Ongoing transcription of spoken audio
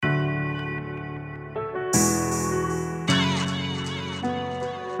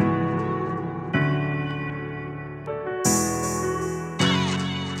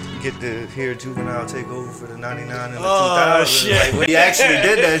get to hear Juvenile take over for the 99 and the 2000. Oh, shit. Like, when he actually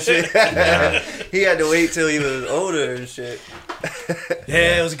did that shit, he had to wait till he was older and shit.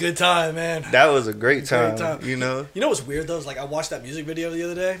 Yeah, it was a good time, man. That was a great time, you know? You know what's weird, though? Is like I watched that music video the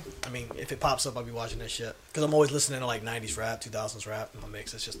other day. I mean, if it pops up, I'll be watching that shit. Because I'm always listening to like 90s rap, 2000s rap in my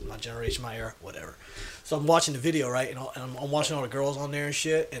mix. It's just my generation, my era, whatever. So I'm watching the video, right? And I'm watching all the girls on there and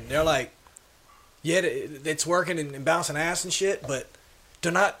shit. And they're like, yeah, it's working and bouncing ass and shit. But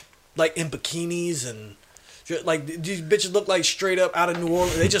they're not like in bikinis and... Like, these bitches look like straight up out of New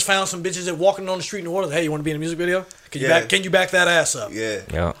Orleans. They just found some bitches that walking on the street in New Orleans. Hey, you want to be in a music video? Can you back that ass up?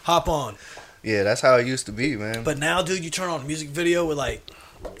 Yeah. Hop on. Yeah, that's how it used to be, man. But now, dude, you turn on a music video with like,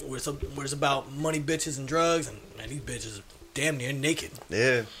 where it's about money, bitches, and drugs, and man, these bitches are damn near naked.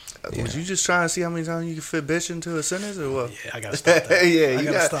 Yeah. Was you just trying to see how many times you can fit bitch into a sentence or what? Yeah, I gotta stop that. You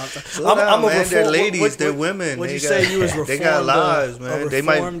gotta stop that. Slow down, man. They're ladies. They're women. What'd you say? You was reformed? They got lives, man. They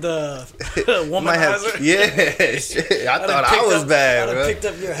might womanizer. Yeah, shit. I thought I was bad, bro. I picked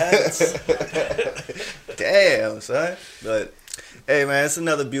up your hats. Damn, son. But hey, man, it's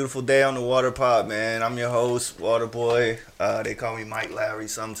another beautiful day on the Water Pod, man. I'm your host, Water Boy. They call me Mike Larry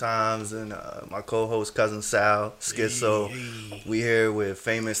sometimes, and my co-host, Cousin Sal, Schizo. Hey. We here with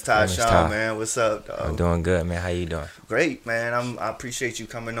FamoussTyshawn, man. What's up, dog? I'm doing good, man. How you doing? Great, man. I appreciate you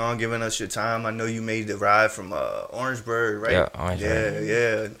coming on, giving us your time. I know you made the ride from Orangeburg, right? Yeah, Orangeburg.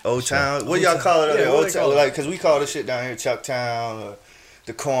 Yeah. Old Town. What y'all call it? Old Town, like, cause we call this shit down here Chucktown, or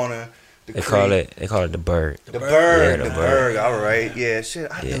the corner. They call it the Berg. The Berg. Yeah, the Berg. All right. Yeah,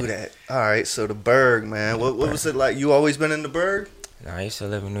 shit. I knew that. All right. So the Berg, man. What was it like? You always been in the Berg? No, I used to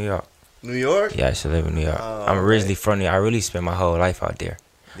live in New York. New York? Yeah, I used to live in New York. I'm originally from New York. I really spent my whole life out there.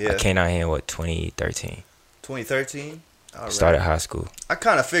 Yeah. I came out here in 2013. 2013? All right. Started high school. I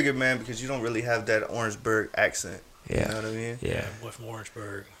kind of figured, man, because you don't really have that Orangeburg accent. Yeah. You know what I mean? Yeah. We're from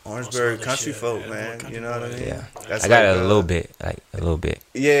Orangeburg. Country folk, man. You know what I mean? Yeah. That's I got a little bit, like a little bit.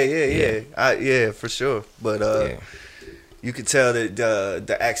 Yeah. Yeah, for sure. But you could tell that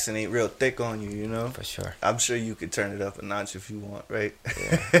the accent ain't real thick on you, you know? For sure. I'm sure you could turn it up a notch if you want, right?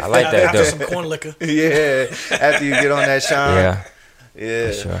 Yeah. I like that, though. After some corn liquor. Yeah. After you get on that shine. Yeah. Yeah.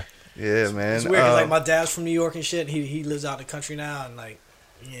 For sure. Yeah, man. It's weird, 'cause like my dad's from New York and shit. He lives out in the country now, and like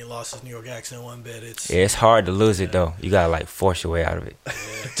he ain't lost his New York accent one bit. It's hard to lose it though. You gotta like force your way out of it. To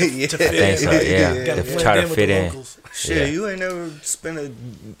fit I think so. Yeah. Gotta Try to fit in. locals. Shit, you ain't never spent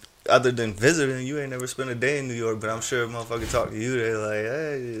other than visiting, you ain't never spent a day in New York, but I'm sure if motherfucker talk to you, they're like,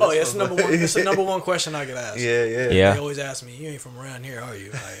 hey. Oh, yeah, it's the number one question I get asked. Yeah. They always ask me, you ain't from around here, are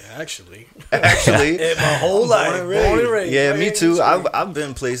you? Like, actually. My whole life. Born and raised. Yeah, me too. I've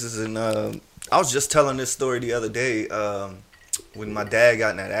been places, and I was just telling this story the other day. When my dad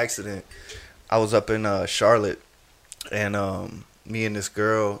got in that accident, I was up in Charlotte, and me and this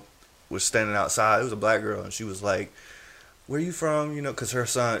girl was standing outside. It was a black girl, and she was like, where you from? You know, because her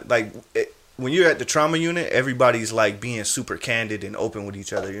son, like, when you're at the trauma unit, everybody's like being super candid and open with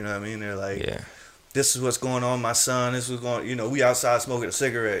each other. You know what I mean? They're like, this is what's going on, my son. This was going, you know, we outside smoking a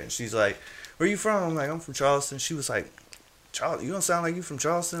cigarette. And she's like, where you from? I'm like, I'm from Charleston. She was like, Charleston, you don't sound like you from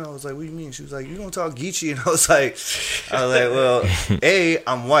Charleston. I was like, what do you mean? She was like, you don't talk Geechee. And I was like, well,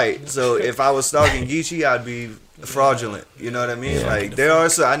 I'm white. So if I was talking Geechee, I'd be fraudulent. You know what I mean? Yeah. Like,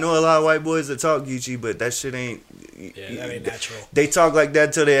 I know a lot of white boys that talk Geechee, but that shit ain't. Yeah, that ain't natural. They talk like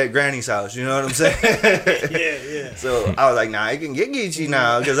that till they at Granny's house. You know what I'm saying? Yeah. So I was like, nah, I can get Geechee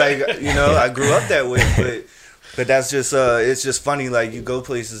now because I grew up that way. But that's just it's just funny. Like, you go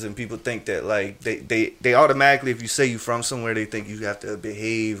places and people think that like they automatically, if you say you from somewhere, they think you have to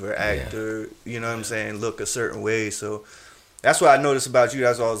behave or act or you know what I'm saying, look a certain way. So that's what I noticed about you.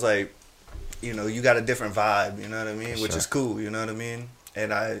 That's why I was like, you know, you got a different vibe. You know what I mean? Which is cool. You know what I mean?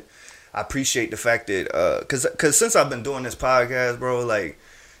 And I appreciate the fact that cause since I've been doing this podcast, bro, like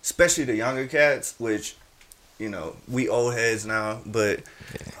especially the younger cats, which you know we old heads now, but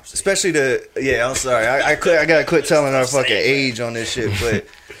especially I'm sorry, I gotta quit telling our fucking age on this shit, but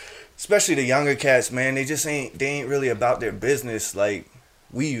especially the younger cats, man, they ain't really about their business like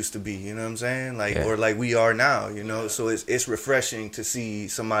we used to be, you know what I'm saying, like or like we are now, you know. So it's refreshing to see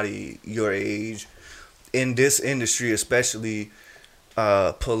somebody your age in this industry, especially.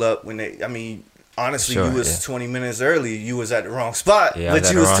 Pull up when honestly, you was 20 minutes early. You was at the wrong spot,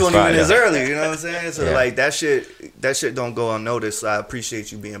 but you was 20 minutes early. You know what I'm saying? So like that shit don't go unnoticed. So I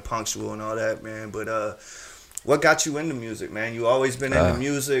appreciate you being punctual and all that, man. But what got you into music, man? You always been into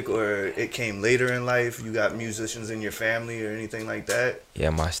music, or it came later in life? You got musicians in your family or anything like that?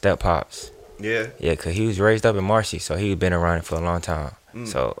 Yeah, my step pops. Yeah, cause he was raised up in Marcy, so he been around it for a long time.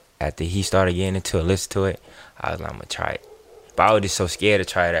 So after he started getting into it, listen to it, I was like, I'm gonna try it. But I was just so scared to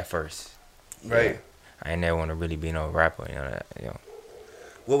try it at first. Right. Yeah. I ain't never want to really be no rapper, that.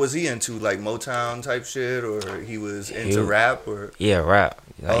 What was he into? Like Motown type shit, or he was into rap, or? Yeah, rap.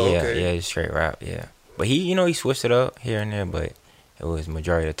 Okay. Yeah, straight rap. Yeah, but he switched it up here and there, but it was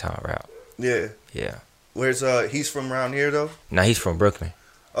majority of the time rap. Yeah. Yeah. Where's he's from around here though? Now he's from Brooklyn.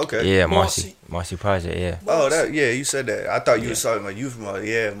 Okay. Yeah, Marcy Project. Yeah. Oh, you said that. I thought you were talking about you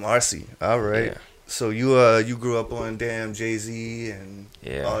from Marcy. All right. Yeah. So you grew up on damn Jay-Z and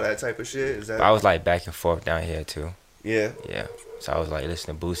all that type of shit. Is that? I was like back and forth down here too. Yeah. Yeah. So I was like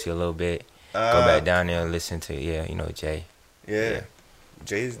listening to Boosie a little bit. Go back down there and listen to Jay. Yeah.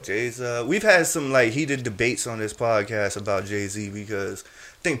 Jay's we've had some like heated debates on this podcast about Jay-Z because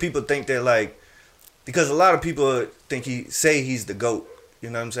I think people think that like because a lot of people think say he's the GOAT, you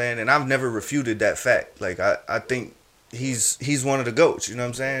know what I'm saying? And I've never refuted that fact. Like I think he's one of the GOATs, you know what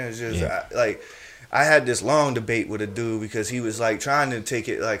I'm saying? It's just I had this long debate with a dude because he was like trying to take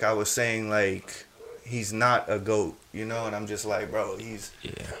it like I was saying like he's not a GOAT, you know, and I'm just like, bro,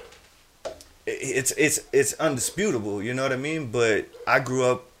 it's undisputable, you know what I mean? But I grew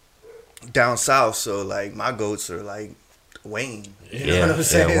up down south, so like my GOATs are like Wayne, you know what I'm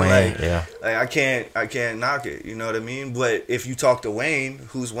saying? Wayne, like I can't knock it, you know what I mean? But if you talk to Wayne,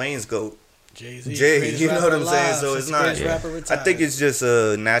 who's Wayne's GOAT? Jay, you know what I'm saying? So it's not. I think it's just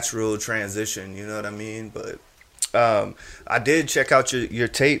a natural transition. You know what I mean? But I did check out your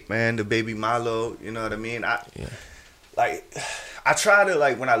tape, man. The Baby Milo. You know what I mean? I try to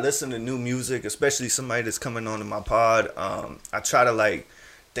like when I listen to new music, especially somebody that's coming on to my pod. I try to like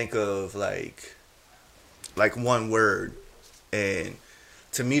think of like one word, and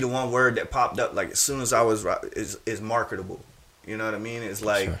to me, the one word that popped up like as soon as I was is marketable. You know what I mean? It's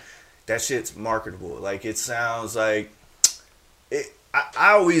like. Sure. That shit's marketable. Like it sounds like it.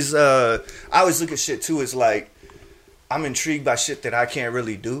 I always look at shit too. It's like I'm intrigued by shit that I can't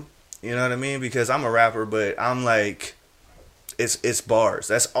really do. You know what I mean? Because I'm a rapper, but I'm like, it's bars.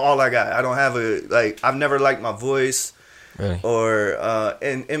 That's all I got. I don't have I've never liked my voice. Really? Or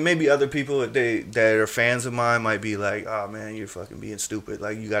and maybe other people that are fans of mine might be like, oh man, you're fucking being stupid.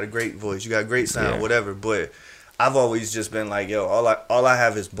 Like you got a great voice, you got a great sound, whatever. But I've always just been like, yo, all I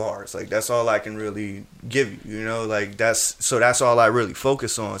have is bars. Like that's all I can really give you, you know? Like that's all I really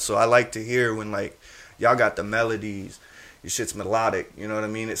focus on. So I like to hear when like y'all got the melodies, your shit's melodic, you know what I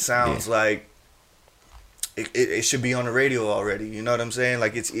mean? It sounds like it should be on the radio already, you know what I'm saying?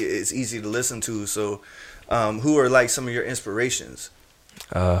 Like it's easy to listen to. So who are like some of your inspirations?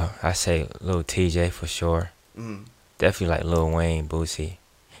 I say Lil TJ for sure. Definitely like Lil Wayne, Boosie.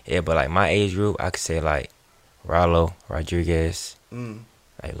 Yeah, but like my age group, I could say like Rallo, Rodriguez,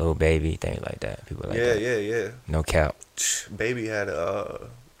 like Lil Baby, things like that. People like that. Yeah. No cap. Baby had a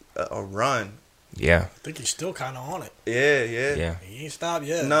run. Yeah. I think he's still kind of on it. Yeah. He ain't stopped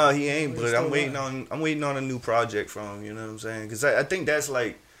yet. No, he ain't. But I'm waiting on a new project from him. You know what I'm saying? Because I think that's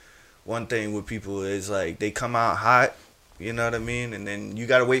like one thing with people is like they come out hot. You know what I mean? And then you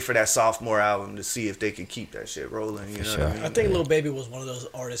gotta wait for that sophomore album to see if they can keep that shit rolling. You know what I mean? I think Lil Baby was one of those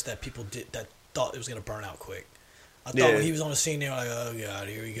artists that people that thought it was gonna burn out quick. I thought when he was on the scene, they were like, "Oh God,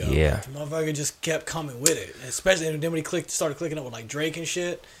 here we go." Yeah, the motherfucker just kept coming with it, especially then when he started clicking up with like Drake and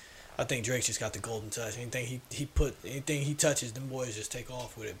shit. I think Drake just got the golden touch. Anything he touches, them boys just take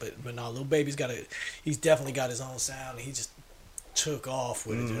off with it. But now Lil Baby's he's definitely got his own sound. And he just took off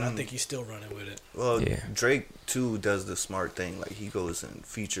with it, dude. I think he's still running with it. Well, Drake too does the smart thing. Like he goes and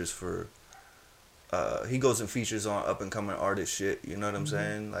features on up and coming artist shit. You know what I'm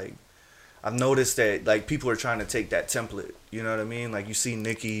saying? Like I've noticed that like people are trying to take that template. You know what I mean? Like you see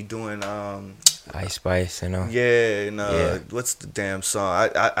Nicki doing Ice Spice, you know. Yeah, and what's the damn song?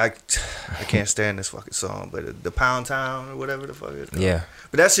 I can't stand this fucking song, but the Pound Town or whatever the fuck it's called. Yeah.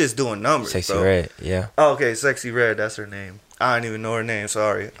 But that's just doing numbers. Sexy bro. Red, yeah. Oh, okay, Sexy Red, that's her name. I don't even know her name.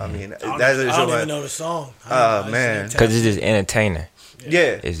 Sorry. I mean, I don't even know the song. Oh man, because it's just entertaining.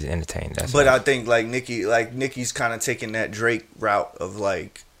 Yeah, it's just entertaining. That's but I think Nicki's kind of taking that Drake route of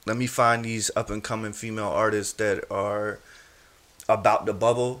like, let me find these up and coming female artists that are about the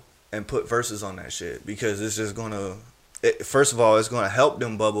bubble and put verses on that shit, because it's just gonna. First of all, it's gonna help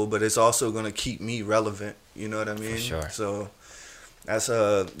them bubble, but it's also gonna keep me relevant. You know what I mean? For sure. So.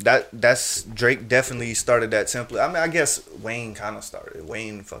 That's Drake definitely started that template. I mean, I guess Wayne kind of started.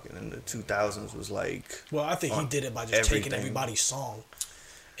 Wayne fucking in the 2000s was like. Well, I think he did it by just taking everybody's song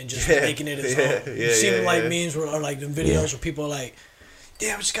and just making it his own. You see like memes or like them videos where people are like,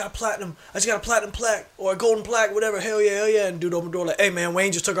 "Damn, I just got a platinum plaque or a golden plaque, whatever. Hell yeah!" And dude open the door like, "Hey man,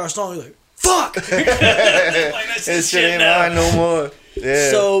 Wayne just took our song." He's like, "Fuck!" Like, this shit ain't mine no more.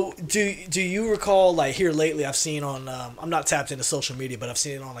 Yeah. So do you recall, like, here lately I've seen on I'm not tapped into social media, but I've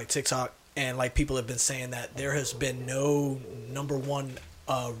seen it on like TikTok, and like people have been saying that there has been no #1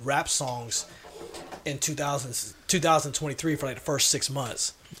 rap songs in 2023 for like the first 6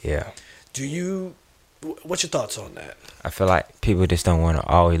 months. Yeah. What's your thoughts on that? I feel like people just don't want to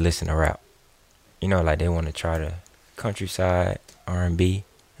always listen to rap. You know, like they want to try the countryside, R&B.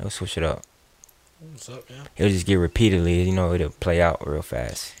 They'll switch it up. What's up, yeah? It'll just get repeatedly, you know, it'll play out real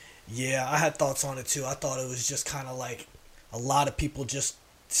fast. Yeah, I had thoughts on it too. I thought it was just kind of like a lot of people just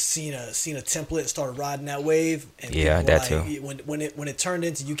seen a template and started riding that wave. And Yeah, that too. When it turned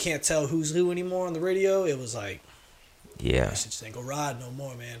into you can't tell who's who anymore on the radio, it was like, Yeah, this just ain't go ride no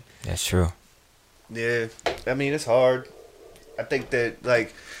more, man. that's true. Yeah, I mean it's hard. I think that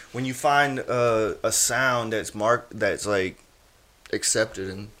like when you find a sound that's like accepted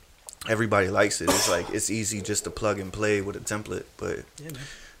and everybody likes it, it's like it's easy just to plug and play with a template. But Yeah, man.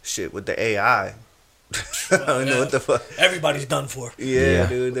 shit with the AI, I don't know what the fuck. Everybody's done for. Yeah,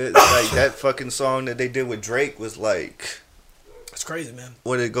 dude, like that fucking song that they did with Drake was like, It's crazy, man.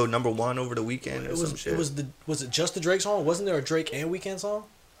 what did it go #1 over the weekend or It some was shit? was it just the Drake song? Wasn't there a Drake and Weeknd song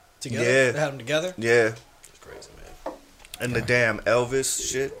together? Yeah. They had them together. Yeah, It's crazy, man. and the damn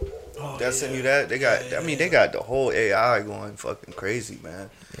Elvis shit. Oh, Did I yeah. send you that? They got. Yeah, I mean, yeah. they got the whole AI going fucking crazy, man.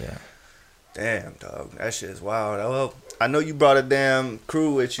 Yeah. Damn, dog, that shit is wild. Well, I know you brought a damn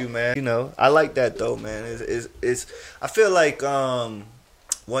crew with you, man. You know, I like that though, man. It's I feel like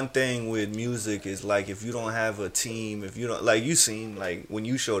one thing with music is like if you don't have a team, if you don't like you seen like when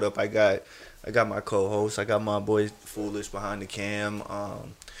you showed up, I got my co-host, I got my boy Foolish behind the cam.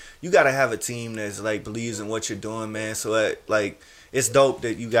 You gotta have a team that's like believes in what you're doing, man. So like it's dope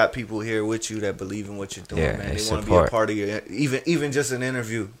that you got people here with you that believe in what you're doing, Yeah, man. they They want to be a support. part of your even just an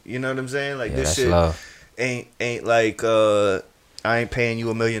interview. You know what I'm saying? Like Yeah, this that's shit love. ain't like I ain't paying you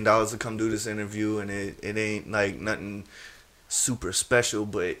 $1 million to come do this interview, and it ain't like nothing super special,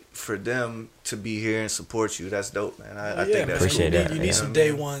 but for them to be here and support you, that's dope, man. I think that's Appreciate cool. that. You Yeah. need some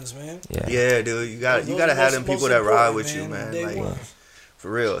day ones, man. Yeah. Yeah, dude, you got Those to are have them most people that ride important, with you, man. Day Like ones. for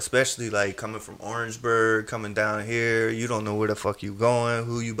real, especially like coming from Orangeburg, coming down here, you don't know where the fuck you going,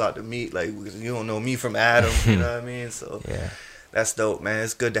 who you about to meet. Like you don't know me from Adam, you know what I mean? So Yeah. that's dope, man.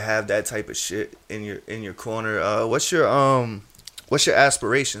 It's good to have that type of shit in your corner. What's your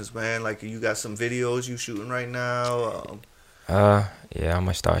aspirations, man? Like you got some videos you shooting right now? Yeah, I'm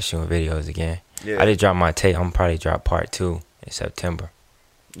gonna start shooting videos again. Yeah, I just dropped my tape. I'm gonna probably drop part 2 in September.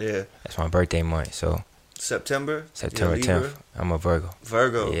 yeah. That's my birthday month, so September September You're a Libra? 10th. I'm a Virgo.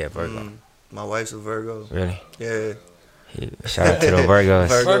 Virgo. Yeah, Virgo. My wife's a Virgo. Really? Yeah. Shout out to the Virgos.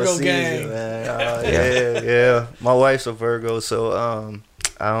 Virgo season, gang. man. Yeah. My wife's a Virgo, so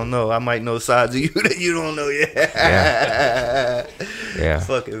I don't know. I might know sides of you that you don't know yet. Yeah.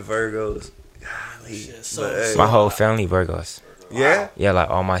 Fucking Virgos. Golly. Shit, so- But, hey, My whole family Virgos. yeah, Yeah, like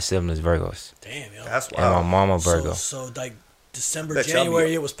all my siblings Virgos. Damn, yo. that's And my wild. mama Virgo. So like December, Bet y'all be-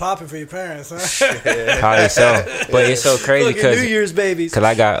 January, it was popping for your parents, huh? Probably so. But it's so crazy Fucking New because Year's babies.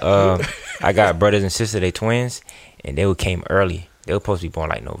 I got brothers and sisters, they twins, and they came early. They were supposed to be born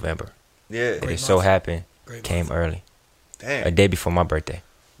like November. Yeah, But Great it so month. happened Great came month. early. A damn. day before my birthday.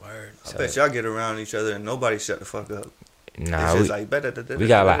 Word. I bet y'all get around each other and nobody shut the fuck up. Nah, It's we, just like we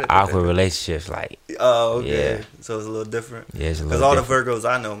got like awkward relationships. Like, Oh, okay. Yeah. So it's a little different. yeah, it's a Because little all different. the Virgos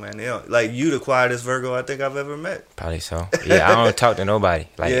I know, man, they don't, like you, the quietest Virgo I think I've ever met. Probably so. Yeah, I don't talk to nobody.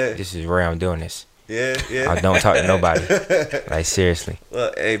 Like, Yeah. this is where I'm doing this. Yeah, yeah. I don't talk to nobody. Like, seriously.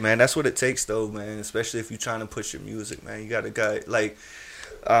 Well, hey, man, that's what it takes, though, man. Especially if you're trying to push your music, man. You got a guy like,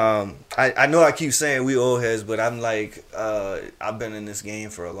 I know I keep saying we old heads, but I'm like, I've been in this game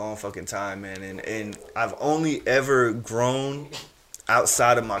for a long fucking time, man, and I've only ever grown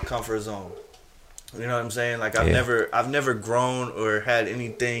outside of my comfort zone. You know what I'm saying? Like I've Yeah. never grown or had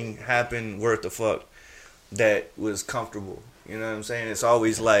anything happen worth the fuck that was comfortable. You know what I'm saying? It's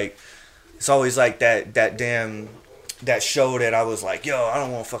always like that damn that show that I was like, yo, I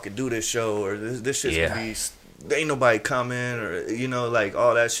don't want to fucking do this show, or this shit's Yeah. gonna be, there ain't nobody coming, or you know, like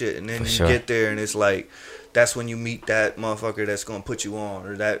all that shit. And then For you sure. get there and it's like, that's when you meet that motherfucker that's gonna put you on,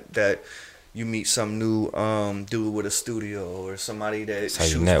 or that you meet some new dude with a studio, or somebody that It's how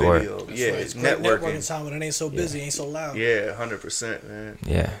you shoots network. video. That's Yeah, right. it's Great networking. networking time when it ain't so busy, ain't so loud. Yeah, 100%, man.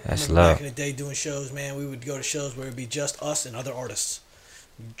 Yeah, that's Remember love. back in the day doing shows, man, we would go to shows where it'd be just us and other artists.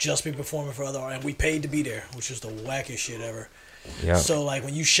 Just be performing for other artists. And we paid to be there, which was the wackest shit ever. Yeah. So, like,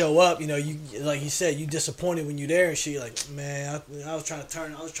 when you show up, you know, you like you said, you disappointed when you there and shit. Like, man, I was trying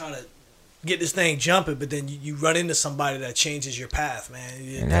to get this thing jumping, but then you run into somebody that changes your path, man.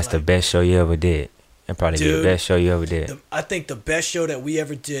 And that's the best show you ever did. And probably be Dude, the best show you ever did. I think the best show that we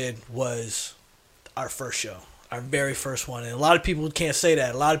ever did was our first show. Our very first one. And a lot of people can't say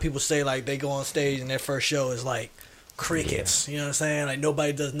that. A lot of people say, like, they go on stage and their first show is, like, crickets. You know what I'm saying? Like,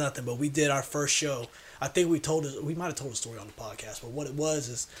 nobody does nothing. But we did our first show. I think we might have told a story on the podcast. But what it was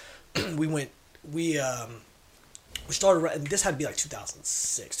is we started, and this had to be like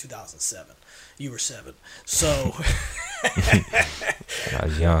 2006, 2007. You were 7. So... I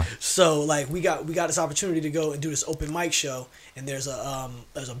was young. So like we got this opportunity to go and do this open mic show, and there's a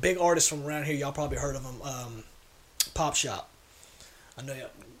big artist from around here. Y'all probably heard of him, Pop Shop. I know y'all.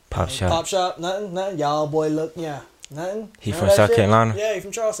 Pop Shop. Pop Shop. Nothing. Y'all boy look nothing. He from South Carolina. Yeah, he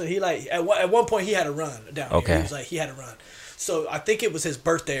from Charleston. He like at one point he had a run down here. Okay. He was like he had a run. So I think it was his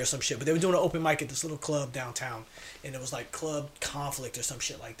birthday or some shit. But they were doing an open mic at this little club downtown, and it was like Club Conflict or some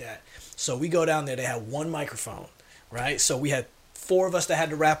shit like that. So we go down there. They had one microphone, right? So we had 4 of us that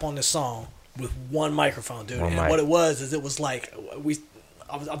had to rap on this song with one microphone, dude. And what it was like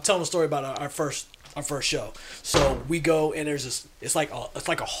I'm telling a story about our first show. So we go and there's this. It's like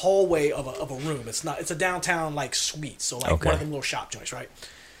a hallway of a room. It's a downtown like suite. So like one of them little shop joints, right?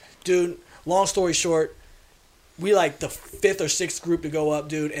 Dude. Long story short, we like the 5th or 6th group to go up,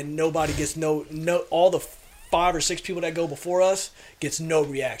 dude, and nobody gets no all the 5 or 6 people that go before us gets no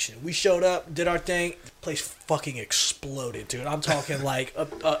reaction. We showed up, did our thing, place fucking exploded, dude. I'm talking like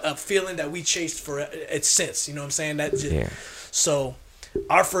a feeling that we chased for it since. You know what I'm saying? That just, So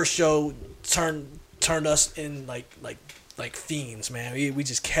our first show turned us in like fiends, man. We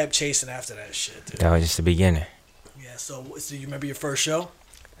just kept chasing after that shit, dude. That was just the beginning. Yeah. So you remember your first show?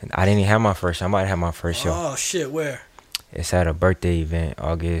 I didn't even have my first show. I might have my first show. Oh shit, where? It's at a birthday event,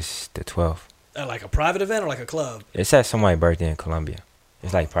 August the 12th. At like a private event or like a club? It's at somebody's birthday in Columbia.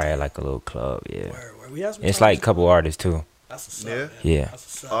 It's like probably like a little club, yeah. Where we have some it's like a couple artists too. That's what's up, Yeah. man. Yeah. That's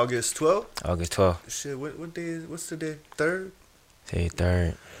what's up. August 12th. August 12th. Shit, what day? What's the day? 3rd. Say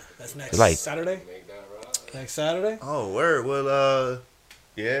 3rd. That's next It's like Saturday. Next Saturday. Oh, word. Well,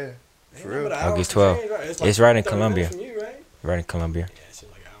 yeah. For real. August 12th. It's right in Columbia. From you, right? Right in Columbia. Yeah, it's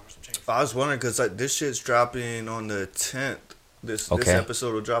like hours from change. I was wondering because this shit's dropping on the 10th. This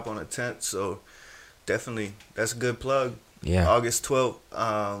episode will drop on the 10th, so definitely that's a good plug. Yeah. August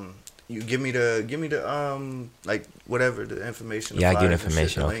 12th. You give me the like whatever the information. Yeah, I give flyers and shit,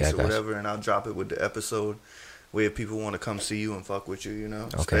 information. the Okay, links I or got whatever, and I'll drop it with the episode where people want to come see you and fuck with you. You know,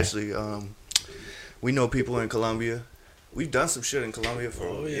 Okay. especially we know people in Columbia. We've done some shit in Columbia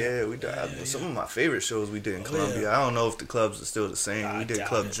for we done some of my favorite shows we did in Columbia. Yeah. I don't know if the clubs are still the same. I We did doubt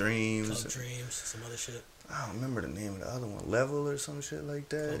Club it. Dreams. Club Dreams, some other shit. I don't remember the name of the other one, Level or some shit like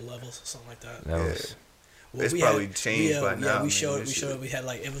that. Club Levels, something like that. That was Well, It's we probably had- changed by now, Yeah, man, we showed. this We had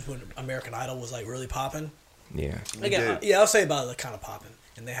like it was when American Idol was like really popping. yeah. We did. Yeah, I'll say about it, kind of popping.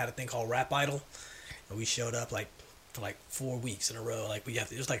 And they had a thing called Rap Idol, and we showed up like for like 4 weeks in a row. Like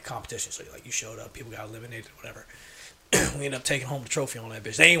it was like a competition. So like you showed up, people got eliminated, whatever. We ended up taking home the trophy on that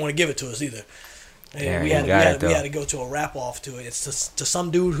bitch. They didn't want to give it to us either. And Yeah, we you got it, we though. had to go to a rap off to it. It's to some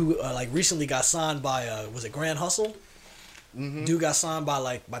dude who like recently got signed by was it Grand Hustle? Mm-hmm. Dude got signed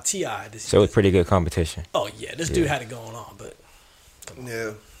by T.I. So it was pretty good competition. Oh yeah, this dude had it going on, but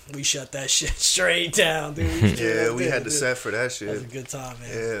Yeah. we shut that shit straight down, dude. Yeah, we had the set for that That was shit. a good time, man.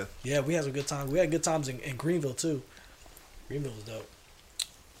 Yeah. Yeah, we had some good times. We had good times in Greenville too. Greenville was dope.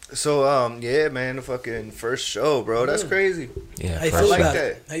 So yeah, man, the fucking first show, bro. That's crazy. Yeah. How you first feel like show. about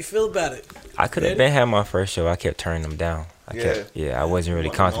that. it? How you feel about it? I could have been had my first show. I kept turning them down. I wasn't really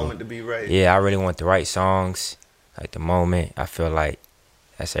Want the comfortable. moment to be right. Yeah, I really want the right songs, like the moment. I feel like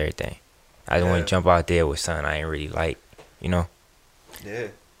that's everything. I didn't want to jump out there with something I ain't really like, you know. Yeah.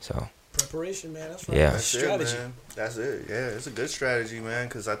 So Preparation, man. That's right. Yeah. That's Strategy. it, man. That's it. Yeah, it's a good strategy, man.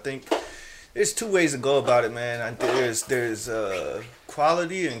 Because I think there's 2 ways to go about it, man. There's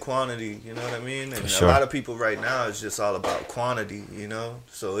quality and quantity. You know what I mean? And sure. a lot of people right now is just all about quantity. You know,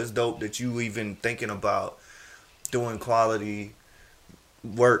 so it's dope that you even thinking about doing quality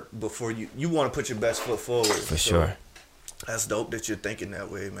work before you want to put your best foot forward. for sure. That's dope that you're thinking that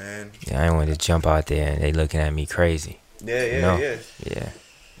way, man. Yeah, I didn't want to jump out there and they looking at me crazy. Yeah, You know? yeah. Yeah.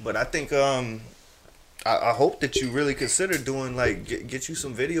 But I think I hope that you really consider doing get you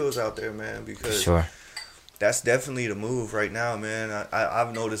some videos out there, man, For because sure. that's definitely the move right now, man.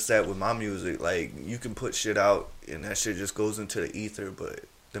 I've noticed that with my music. Like, you can put shit out and that shit just goes into the ether, but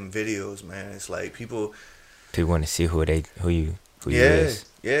them videos, man, it's like people want to see who you yeah, is.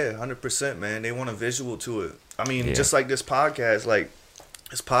 yeah, 100%, man. They want a visual to it. I mean, Yeah. just like this podcast,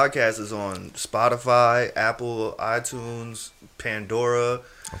 this podcast is on Spotify, Apple, iTunes, Pandora.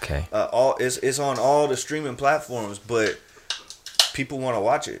 Okay. It's on all the streaming platforms, but people want to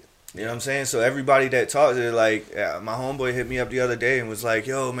watch it. You know what I'm saying? So everybody that talks, they're like, my homeboy hit me up the other day and was like,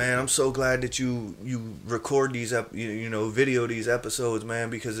 "Yo, man, I'm so glad that you record these video these episodes, man,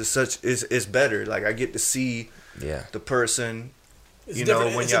 because it's better. Like I get to see the person." It's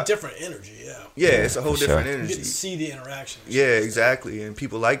a different energy, yeah, it's a whole different energy. You get to see the interaction. Yeah, exactly, and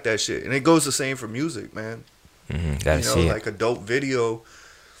people like that shit, and it goes the same for music, man. Gotta see it. Like a dope video,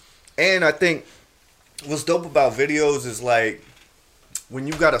 and I think what's dope about videos is like when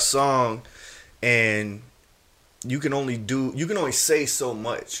you got a song, and you can only say so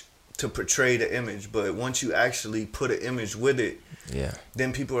much to portray the image, but once you actually put an image with it,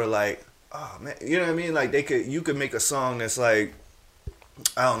 then people are like, oh man, you know what I mean? Like you could make a song that's like,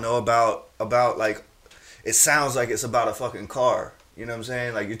 I don't know, about like, it sounds like it's about a fucking car. You know what I'm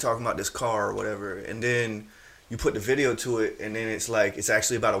saying? Like you're talking about this car or whatever, and then you put the video to it, and then it's like it's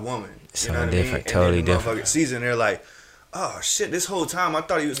actually about a woman. You know what I mean? Totally and then the different. Season, they're like, oh shit! This whole time I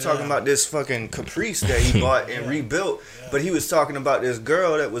thought he was talking about this fucking Caprice that he bought and rebuilt, but he was talking about this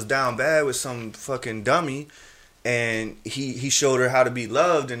girl that was down bad with some fucking dummy. And he showed her how to be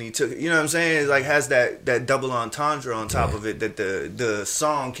loved, and he took, you know what I'm saying? It like has that double entendre on top of it that the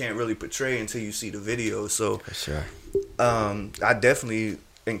song can't really portray until you see the video. So for sure, I definitely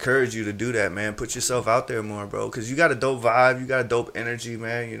encourage you to do that, man. Put yourself out there more, bro, because you got a dope vibe, you got a dope energy,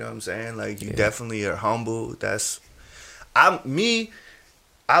 man. You know what I'm saying? Like you definitely are humble.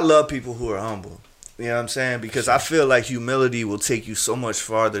 I love people who are humble. You know what I'm saying? Because I feel like humility will take you so much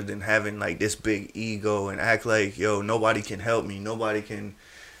farther than having like this big ego and act like, yo, nobody can help me. Nobody can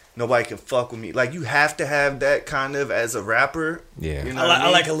fuck with me. Like you have to have that kind of as a rapper. Yeah. You know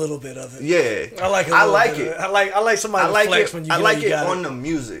I like a little bit of it. Yeah. I like it. I like somebody to flex when you I like it on the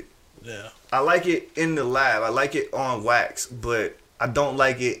music. Yeah. I like it in the lab. I like it on wax, but I don't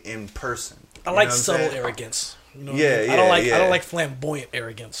like it in person. I like subtle arrogance. You know I don't like flamboyant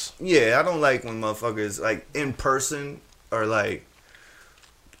arrogance. Yeah, I don't like when motherfuckers like in person are like,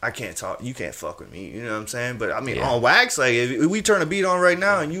 I can't talk, you can't fuck with me. You know what I'm saying? But I mean, on wax, like if we turn a beat on right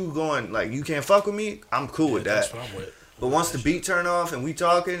now and you going like, you can't fuck with me, I'm cool with that. That's what I'm with. But once the beat turn off and we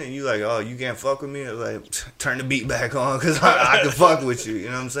talking and you like, oh, you can't fuck with me, it's like turn the beat back on because I can fuck with you. You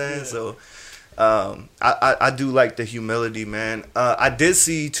know what I'm saying? Yeah. So I do like the humility, man. I did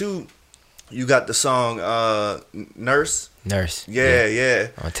see too. You got the song Nurse. Yeah.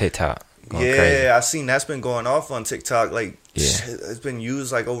 On TikTok. Crazy. I seen that's been going off on TikTok. Like, it's been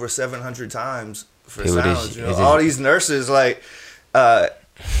used like over 700 times for sounds. All these nurses, like,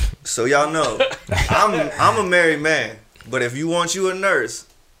 so y'all know, I'm a married man. But if you want you a nurse,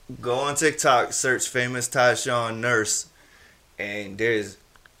 go on TikTok, search FamoussTyshawn Nurse, and there's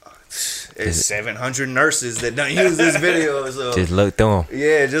 700 nurses that don't use this video. So just look through them.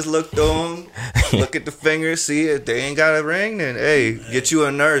 Yeah, just look through them. Look at the fingers. See if they ain't got a ring, then hey, get you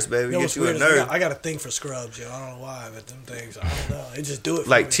a nurse, baby. Get you a nurse. I got a thing for scrubs, yo. I don't know why, but them things, I don't know. They just do it for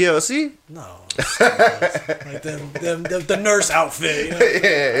like me. TLC? No. Like the nurse outfit. You know?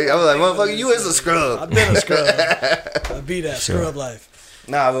 Yeah, I was like, motherfucker, you is a scrub. I've been a scrub. I be that scrub life.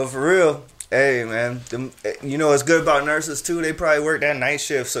 Nah, but for real. Hey man, you know what's good about nurses too? They probably work that night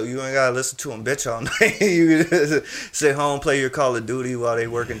shift, so you ain't gotta listen to them bitch all night. You can just sit home, play your Call of Duty while they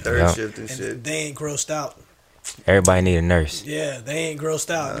working third shift and shit. They ain't grossed out. Everybody need a nurse. Yeah, they ain't grossed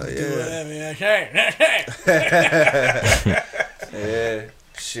out. Yeah,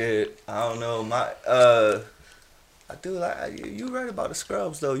 shit. I don't know. I do like you right about the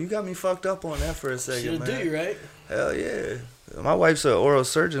scrubs though. You got me fucked up on that for a second, man. Do you right? Hell yeah. My wife's an oral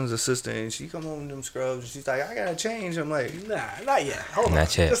surgeon's assistant, and she come home with them scrubs, and she's like, I gotta change. I'm like, nah, not yet. Hold on.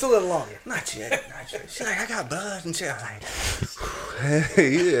 Not yet. Just a little longer. Not yet. She's like, I got blood and shit. I'm like,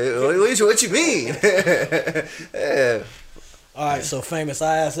 yeah, what you mean? Yeah. All right, so Famous,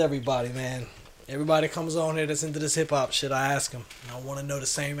 I ask everybody, man. Everybody comes on here that's into this hip-hop shit, I ask them. I want to know the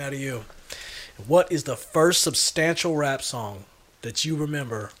same out of you. What is the first substantial rap song that you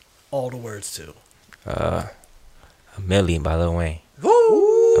remember all the words to? A Million by Lil Wayne.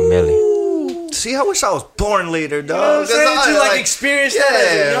 Woo! A Million. See, I wish I was born later, dog. You know what I'm saying? You like experienced that,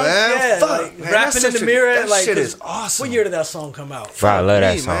 man. Yeah, Fuck, like, man. rapping in the mirror. That like, shit is awesome. What year did that song come out? Bro, I love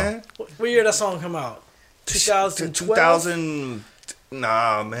that song. Man. What year did that song come out? 2012? 2000.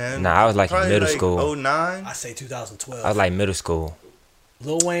 Nah, man. Nah, I was like in Probably middle like school. 09. I say 2012. I was like middle school.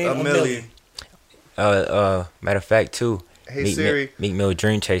 Lil Wayne, A Million. Matter of fact, too. Hey Siri. Meek Mill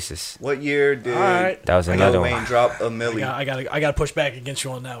Dream Chasers. What year did That was another Lil Wayne one. drop A Million? I gotta push back against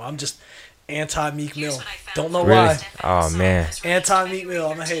you on that one. I'm just anti Meek Mill. Don't know Really? why. Oh, man. Anti Meek Mill.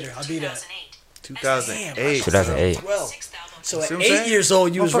 I'm a hater. I'll be that. 2008. 2008. 12. So at See what I'm 8 saying? years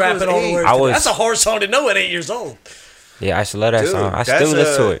old, you was Motherfucker rapping was all the 8. words. I to that. was- That's a hard song to know at 8 years old. Yeah, I used to love that Dude, song. I that's still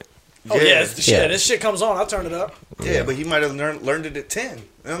listen to it. Oh yeah, it's the shit. Yeah. This shit comes on, I turn it up. Yeah, but he might have learned it at 10.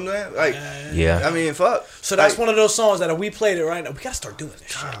 You know what I'm saying? Like, Yeah. I mean, fuck. So that's like, one of those songs that if we played it right now, we gotta start doing this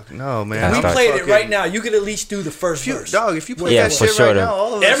shit. no, man. We start played it right now. You could at least do the first verse. Dog, if you play Yeah, that for shit sure, right though. now,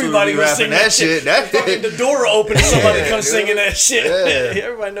 all of us Everybody would be was rapping singing that shit. Fucking the door open and somebody comes singing that shit. Yeah.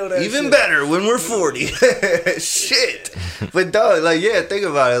 Everybody know that. Even shit. better when we're 40. Shit. But dog, like, yeah, think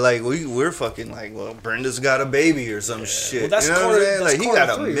about it. Like, we're fucking like, well, Brenda's got a baby or some shit. Well, that's you know Carter. what I'm saying? That's Like, he Carter got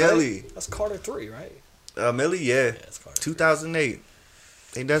a 3, milli. right? That's Carter 3, right? A milli, yeah. That's Carter 2008.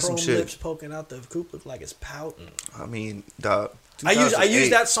 Ain't that some Chrome shit? lips poking out the coop look like it's pouting. I mean, dog. I used 2008.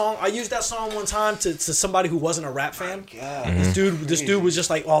 that song. I used that song one time to somebody who wasn't a rap fan. God. This dude was just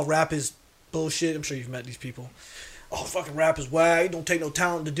like, "Oh, rap is bullshit." I'm sure you've met these people. Oh, fucking rap is whack. It don't take no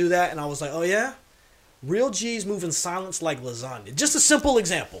talent to do that. And I was like, "Oh yeah." Real G's move in silence like lasagna. Just a simple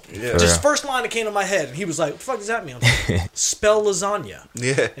example. Yeah. Just real. first line that came to my head, and he was like, "What the fuck does that mean?" I was like, "Spell lasagna."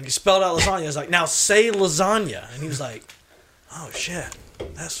 Yeah. And he spelled out lasagna. I was like, "Now say lasagna." And he was like, "Oh shit,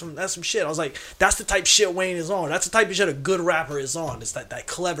 that's some shit." I was like, "That's the type of shit Wayne is on. That's the type of shit a good rapper is on. It's that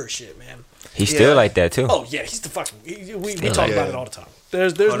clever shit, man." He's still like that too. Oh yeah, he's the fucking. We talk like about that. it all the time.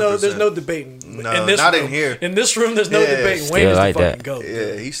 There's no 100%. debating. No, in this not room. in here. In this room, there's no Yeah. debating. Still Wayne is like the fucking that. goat.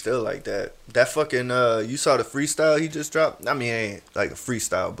 Yeah, he's still like that. That fucking you saw the freestyle he just dropped? I mean, it ain't like a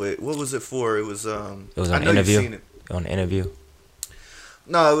freestyle, but what was it for? It was It was I on know an you've interview. seen it. On the interview.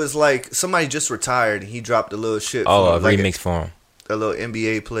 No, it was like somebody just retired and he dropped a little shit. Oh, a like remix for him. A little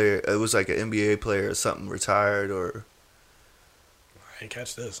NBA player. It was like an NBA player or something retired or I ain't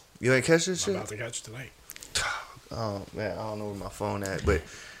catch this. you ain't catch this I'm shit? about to catch it tonight. Oh man, I don't know where my phone at, but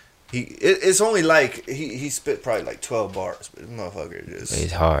it's only like he spit probably like 12 bars, but this motherfucker just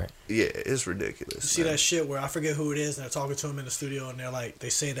It's hard. yeah, it's ridiculous. You see man. that shit where I forget who it is, and they're talking to him in the studio, and they're like, they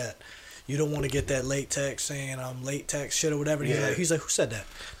say that you don't want to get that late text saying I'm late text shit or whatever. And Yeah. he's like, who said that?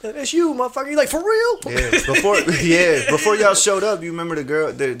 That's you, motherfucker. He's like, for real? Yeah, before y'all showed up, you remember the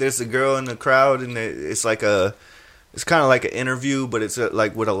girl? There's a girl in the crowd, and it's like it's kind of like an interview, but it's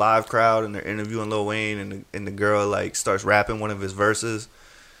like with a live crowd, and they're interviewing Lil Wayne, and the girl like starts rapping one of his verses,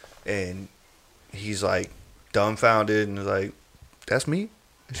 and he's like dumbfounded and like, "That's me."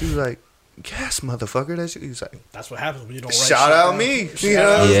 And she was like, "Yes, motherfucker, that's you." He's like, That's what happens when you don't write "Shout shit out down. me," Shout you know? out.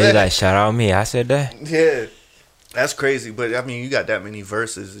 what I'm Yeah, saying? he's like, shout out me. I said that. Yeah, that's crazy. But I mean, you got that many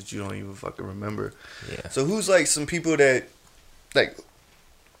verses that you don't even fucking remember. Yeah. So who's like some people that like?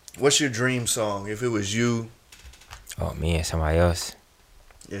 What's your dream song? If it was you, Oh, me and somebody else.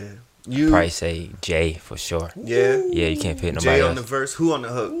 yeah, you, Probably say Jay for sure. yeah, Yeah, you can't pick nobody Jay else. on the verse. Who on the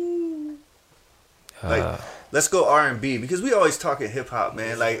hook? Like, let's go R&B because we always talking hip hop,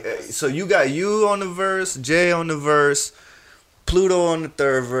 man. Like, so you got you on the verse, Jay on the verse, Pluto on the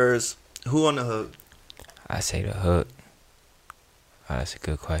third verse. Who on the hook? I say the hook. Oh, that's a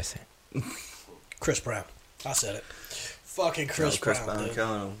good question. Chris Brown. I said it. Fucking Chris Chris Brown. Brown dude.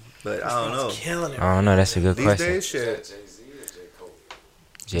 killing him, but Chris I don't Brown's know. killing it. I don't know. That's a good These question. days, shit.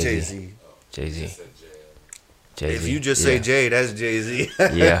 Jay Z. Jay-Z. Jay Z. If you just say Jay, that's Jay-Z.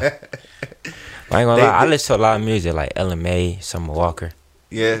 Yeah. I ain't gonna They- lie. I they- listen to a lot of music like LMA, Summer Walker.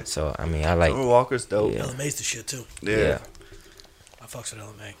 Yeah. So I mean, I like. Summer Walker's dope. Yeah. LMA's the shit too. Yeah. I fucks with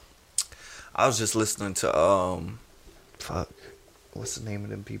LMA. I was just listening to fuck, what's the name of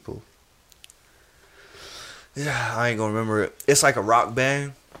them people? Yeah, I ain't gonna remember it. It's like a rock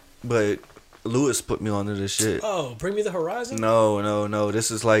band, but Lewis put me onto this shit. Oh, Bring Me the Horizon? No. This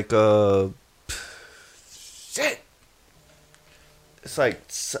is like shit. It's like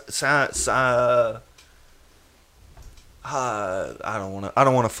I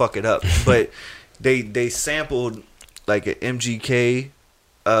don't wanna fuck it up, but they sampled like an MGK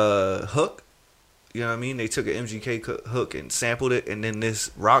hook. You know what I mean? They took an MGK hook and sampled it, and then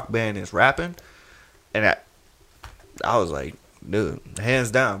this rock band is rapping, and I was like, dude, hands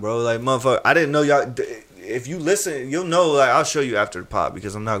down, bro. Like, motherfucker, I didn't know y'all. If you listen, you'll know. Like, I'll show you after the pop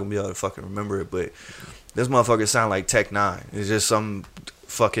because I'm not gonna be able to fucking remember it. But this motherfucker sound like Tech Nine. It's just some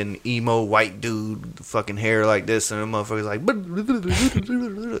fucking emo white dude, fucking hair like this, and the motherfucker's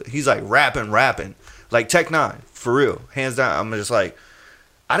like, he's like rapping, like Tech Nine for real, hands down. I'm just like,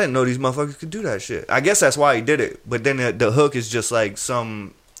 I didn't know these motherfuckers could do that shit. I guess that's why he did it. But then the hook is just like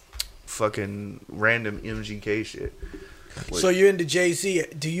some fucking random MGK shit. So you're into Jay-Z.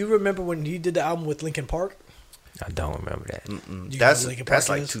 Do you remember when he did the album with Linkin Park? I don't remember that. You know That's who Linkin Park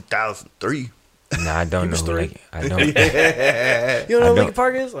like is? 2003. Nah, I don't know. was Who three. like, I don't. You don't know I who don't- Linkin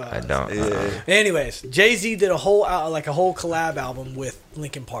Park is? I don't. Yeah. Anyways, Jay-Z did a whole collab album with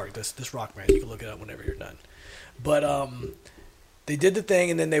Linkin Park. This rock band. You can look it up whenever you're done. But They did the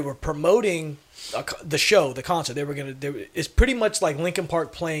thing, and then they were promoting the show, the concert. It's pretty much like Linkin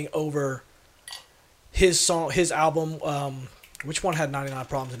Park playing over his album. Which one had 99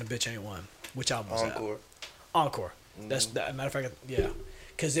 Problems and a Bitch Ain't One? Which album was Encore. that? Encore. That's that. Matter of fact, yeah,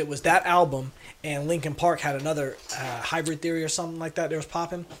 because it was that album, and Linkin Park had another Hybrid Theory or something like that. That was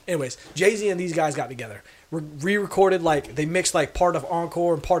popping. Anyways, Jay-Z and these guys got together, re-recorded, like they mixed like part of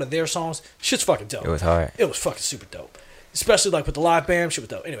Encore and part of their songs. Shit's fucking dope. It was hard. It was fucking super dope. Especially like with the live band, shit was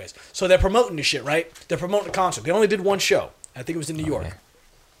dope. Anyways, so they're promoting this shit, right? They're promoting the concert. They only did one show. I think it was in New York.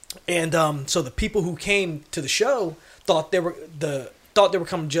 And so the people who came to the show thought they were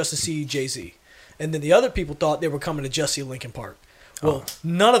coming just to see Jay-Z. And then the other people thought they were coming to just see Linkin Park. Well,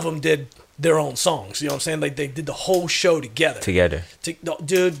 none of them did their own songs. You know what I'm saying? Like they did the whole show together.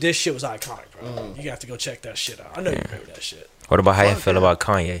 Dude, this shit was iconic, bro. You have to go check that shit out. I know you remember that shit. What about how you feel about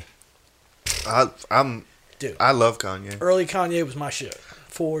Kanye? Dude, I love Kanye. Early Kanye was my shit,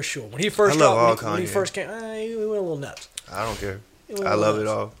 for sure. When he first when he first came, he went a little nuts. I don't care. I love it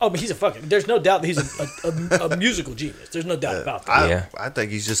all. Oh, but he's a fucking. There's no doubt that he's a musical genius. There's no doubt about that. I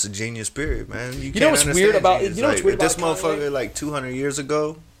think he's just a genius. Period, man. You know what's weird about genius. what's weird about this motherfucker? Like 200 years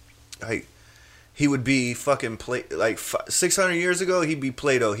ago, like he would be fucking like 600 years ago. He'd be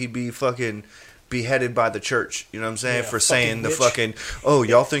Plato. He'd be fucking beheaded by the church. You know what I'm saying? For saying the fucking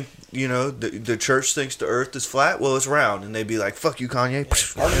y'all think. You know, the church thinks the earth is flat. Well, it's round. And they'd be like, fuck you, Kanye.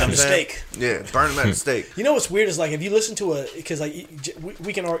 Burn him at the stake. Yeah, burn him at the stake. You know what's weird is, like, if you listen to because, like,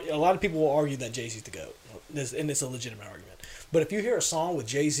 we can argue, a lot of people will argue that Jay-Z's the GOAT. And it's a legitimate argument. But if you hear a song with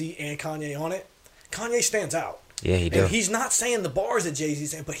Jay-Z and Kanye on it, Kanye stands out. Yeah, he does. And he's not saying the bars that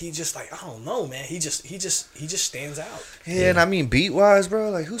Jay-Z's saying, but he just, like, I don't know, man. He just stands out. Yeah, and I mean, beat-wise, bro,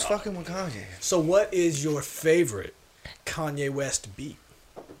 like, who's fucking with Kanye? So what is your favorite Kanye West beat?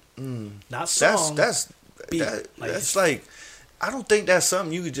 Not song. That's like I don't think that's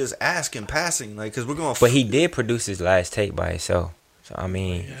something you could just ask in passing, like, because we're going. But he did produce his last tape by himself, so I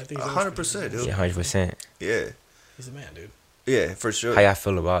mean, 100%, dude. Yeah, 100%. Yeah, he's a man, dude. Yeah, for sure. How y'all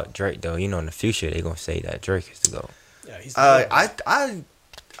feel about Drake though? You know, in the future they gonna say that Drake is the GOAT. Yeah, he's. The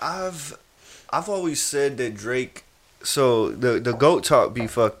I've always said that Drake. So the GOAT talk be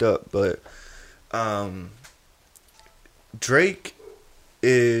fucked up, but Drake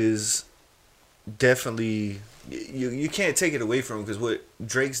is definitely you can't take it away from him, because what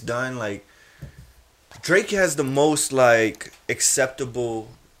Drake's done, like, Drake has the most like acceptable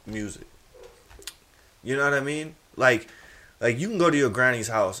music. You know what I mean? Like you can go to your granny's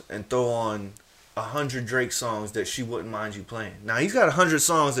house and throw on 100 Drake songs that she wouldn't mind you playing. Now he's got 100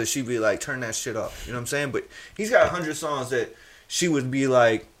 songs that she'd be like, turn that shit off. You know what I'm saying? But he's got 100 songs that she would be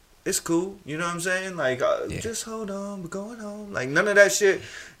like, it's cool, you know what I'm saying? Like, just hold on, we're going home. Like, none of that shit,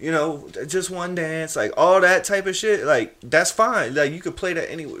 you know, just one dance, like, all that type of shit, like, that's fine. Like, you could play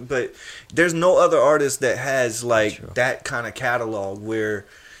that anyway, but there's no other artist that has, like, that kind of catalog where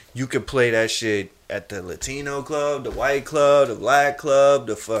you could play that shit at the Latino club, the white club, the black club,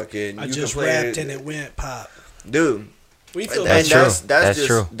 the fucking... I just rapped and it went pop. Dude. We feel that's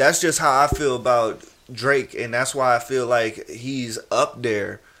true. That's just how I feel about Drake, and that's why I feel like he's up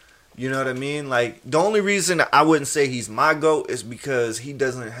there. You know what I mean? Like, the only reason I wouldn't say he's my GOAT is because he's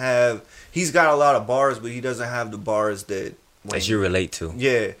got a lot of bars, but he doesn't have the bars that you relate to.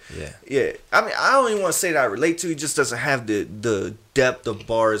 Yeah. I mean, I don't even want to say that I relate to. He just doesn't have the depth of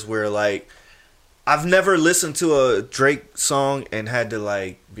bars where, like, I've never listened to a Drake song and had to,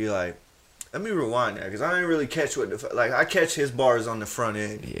 like, be like, let me rewind that, because I didn't really catch I catch his bars on the front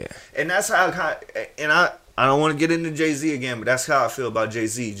end. Yeah. And that's how I don't want to get into Jay-Z again, but that's how I feel about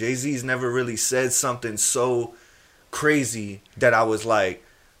Jay-Z. Jay-Z's never really said something so crazy that I was like,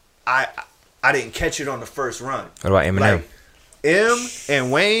 I didn't catch it on the first run. What about Eminem? Like, M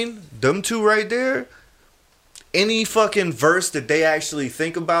and Wayne, them two right there, any fucking verse that they actually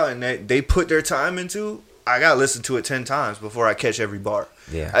think about and that they put their time into, I gotta listen to it 10 times before I catch every bar.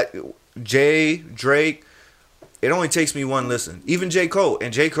 Yeah. Drake, it only takes me one listen. Even J. Cole,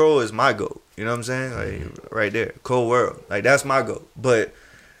 and J. Cole is my GOAT. You know what I'm saying? Like, right there. Cold World. Like, that's my GOAT. But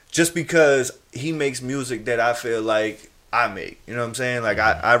just because he makes music that I feel like I make. You know what I'm saying? Like,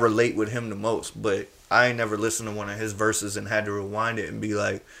 I relate with him the most. But I ain't never listened to one of his verses and had to rewind it and be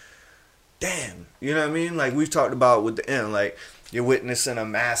like, damn. You know what I mean? Like, we've talked about with the end. Like, you're witnessing a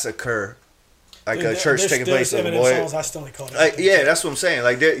massacre. Like, a church taking place in songs I still ain't called like, yeah, that's what I'm saying.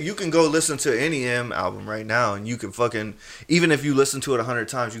 Like, you can go listen to any M album right now, and you can fucking, even if you listen to it 100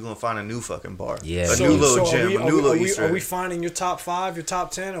 times, you're gonna find a new fucking bar. Yeah, new little gem, a new little Easter egg. Are we finding your top 5, your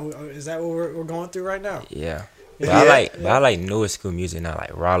top 10? Is that what we're going through right now? Yeah. But I like newer school music now,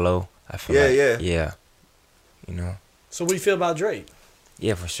 like Rollo. I feel yeah. You know. So what do you feel about Drake?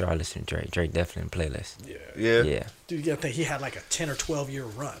 Yeah, for sure. I listen to Drake. Drake definitely in the playlist. Yeah. Yeah. Dude, you gotta think he had like a 10 or 12 year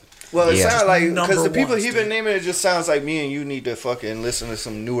run. Well, it Yeah. sounds like Number because the people ones, he been dude. naming, it just sounds like me and you need to fucking listen to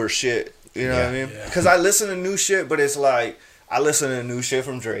some newer shit. You know what I mean? Yeah. Because I listen to new shit, but it's like I listen to new shit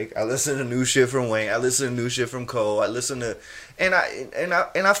from Drake. I listen to new shit from Wayne. I listen to new shit from Cole. I listen to and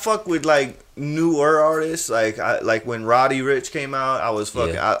I fuck with like newer artists. Like when Roddy Ricch came out, I was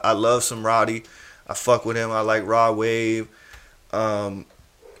fucking. Yeah. I love some Roddy. I fuck with him. I like Rod Wave.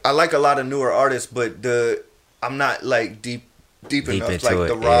 I like a lot of newer artists, but I'm not like deep enough. into Like it,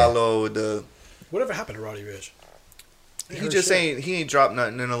 the Rollo, the Whatever happened to Roddy Ricch? he just ain't dropped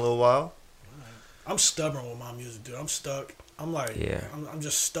nothing in a little while. I'm stubborn with my music, dude. I'm stuck. I'm like, Yeah. I'm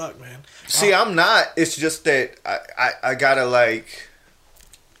just stuck, man. See, I'm not. It's just that I gotta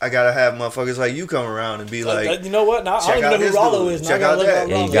have motherfuckers like you come around and be like, you know what? Now, I don't check even out know who this Rollo dude. is. Now I Check gotta out look that. up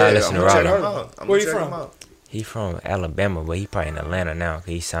Yeah, you Rollo. gotta listen to I'm gonna check Rollo. him out. I'm Where gonna you check from? him out. He from Alabama, but he probably in Atlanta now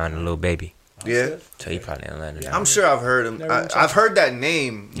because he signed a little baby. Yeah, So he probably in Atlanta now. I'm sure I've heard him. Never even I've heard that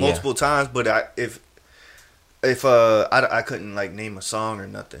name multiple times, but if I couldn't like name a song or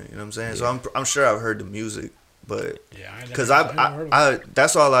nothing, you know what I'm saying? So I'm sure I've heard the music, but Yeah, because I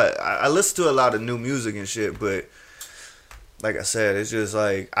that's all I listen to a lot of new music and shit, but like I said, it's just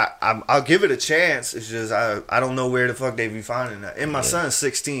like I'll give it a chance. It's just I don't know where the fuck they be finding that. And my son's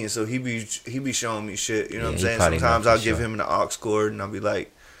 16, so he be showing me shit. You know what I'm he saying? probably Sometimes know I'll for give sure. him the aux cord, and I'll be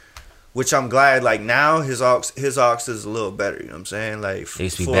like, which I'm glad. Like now his aux is a little better. You know what I'm saying? Like It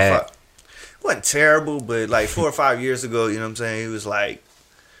used to be 4 or bad. 5 wasn't terrible, but like 4 or 5 years ago, you know what I'm saying? He was like,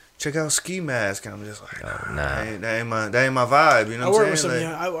 check out Ski Mask, and I'm just like, Oh, nah. that ain't my vibe. You know I what work I'm with some saying?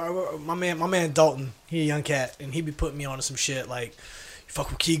 young, my man Dalton. He a young cat, and he be putting me on to some shit like, you fuck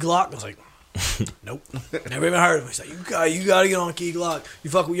with Key Glock. I was like, nope, never even heard of him. He's like, you gotta get on Key Glock. You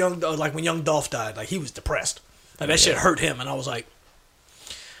fuck with like when Young Dolph died, like he was depressed. Like that shit hurt him, and I was like,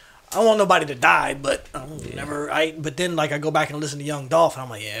 I don't want nobody to die, but But then like I go back and listen to Young Dolph, and I'm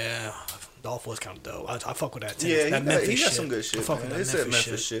like, yeah, Dolph was kind of dope. I fuck with that. Yeah, that he Memphis got shit. some good shit. I fuck Man. with that It's that Memphis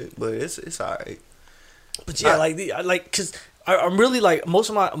Memphis shit. shit, but it's alright. But yeah, because I'm really like most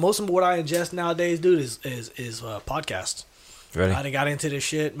of what I ingest nowadays, dude, is podcasts. Really? I done got into this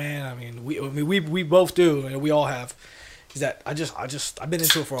shit, man. I mean, we both do, and we all have. Is that I've been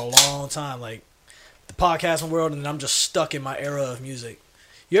into it for a long time, like the podcasting world, and I'm just stuck in my era of music.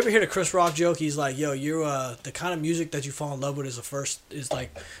 You ever hear the Chris Rock joke? He's like, "Yo, you're the kind of music that you fall in love with is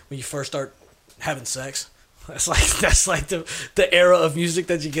like when you first start having sex." That's like the era of music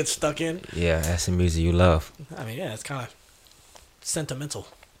that you get stuck in. Yeah, that's the music you love. I mean, yeah, it's kind of sentimental.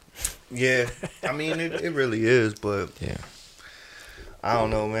 Yeah, I mean it really is, but Yeah. I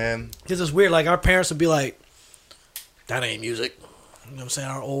don't know, man. Because it's weird. Like our parents would be like, "That ain't music." You know what I'm saying?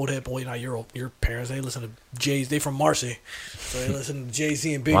 Our old hip, well, your parents, they listen to Jay-Z. They from Marcy, so they listen to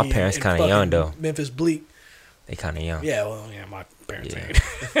Jay-Z and Biggie. My parents and kinda young, fucking though. Memphis Bleak. They kind of young. Yeah, well, yeah, my parents Yeah.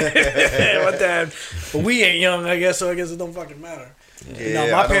 ain't. My dad, but we ain't young, I guess. So I guess it don't fucking matter. Yeah,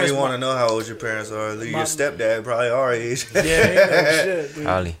 No, my I don't parents even want to know how old your parents are. Your My- stepdad probably our age. Yeah, ain't no shit, dude.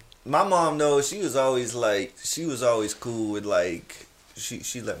 Probably. My mom though, she was always cool with like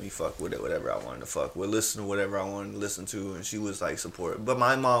she let me fuck with it, whatever I wanted to fuck with, listen to whatever I wanted to listen to, and she was like supportive. But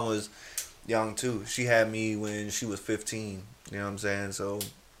my mom was young too. She had me when she was 15. You know what I'm saying? So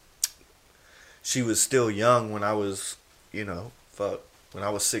she was still young when I was, when I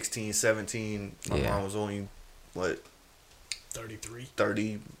was 16, 17. My Yeah. mom was only what 33.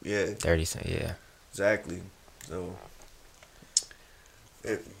 30. Yeah, 30 cents, yeah. exactly. So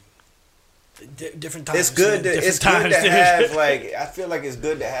Different times. it's good. man. It's Different good to dude. have like. I feel like it's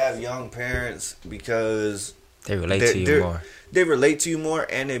good to have young parents because They relate to you more. they relate to you more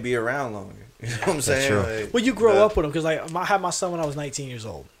and they be around longer. You know what I'm saying? true. Like, Well, you grow up with them because like I had my son when I was 19 years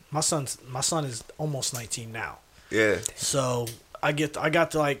old. My son is almost 19 now. Yeah, So I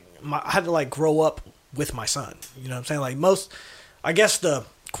got to like I had to like grow up with my son. You know what I'm saying? Like I guess the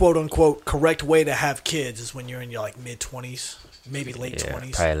quote unquote correct way to have kids is when you're in your like mid 20s, maybe late Yeah,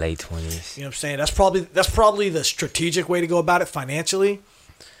 20s. probably late 20s. You know what I'm saying? That's probably the strategic way to go about it financially.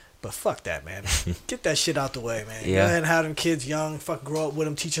 But fuck that, man. Get that shit out the way, man. Yeah. Go ahead and have them kids young. Fucking grow up with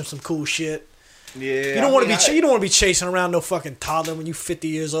them. Teach them some cool shit. yeah. You don't want to be chasing around no fucking toddler when you 50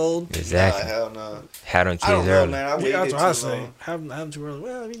 years old. Exactly. Nah, hell no. Had them I don't kids know, early. man. I Yeah, waited that's too what I say. long. Have them too early.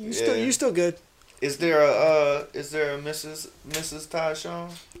 Well, I mean, Yeah. you still good. Is there a Mrs.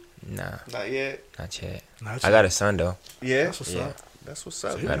 Tyshawn? Nah, Not yet. not yet. Not I got a son, though. Yeah, That's what's Yeah. up. that's what's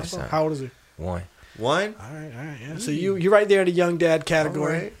up. I got a son. How old is he? One. One. All right, yeah. So you're right there in the young dad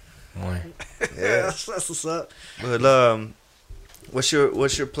category. Alright. One. Yeah. that's what's up. But what's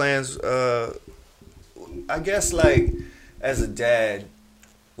your plans? I guess like as a dad,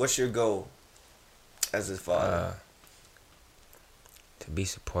 what's your goal as a father? To be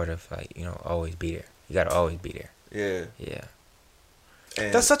supportive, like, you know, always be there. You gotta always be there. Yeah. Yeah.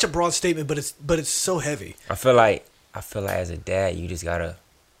 And That's such a broad statement, but it's so heavy. I feel like as a dad, you just gotta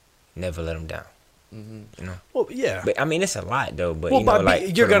never let them down. Mhm. You know. Well, yeah. But I mean, it's a lot though. But Well, you know, but like you're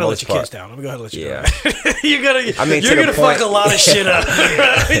for the gonna let most your part, kids down. I'm gonna go ahead and let you Yeah. go. You're gonna. I mean, to you're the gonna point- fuck a lot of shit up.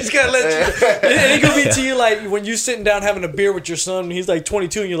 He's gonna let you. It ain't gonna be to you like when you sitting down having a beer with your son. And he's like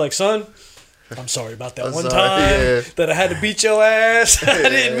 22, and you're like, son, I'm sorry about that I'm one sorry, time yeah. that I had to beat your ass. I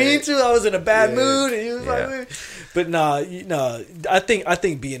didn't mean to. I was in a bad Yeah. mood, and you was Yeah. like, but nah, I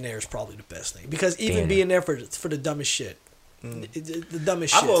think being there is probably the best thing because even being there for the dumbest shit, the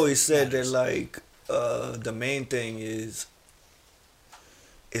dumbest shit. I've always said matters. that like the main thing is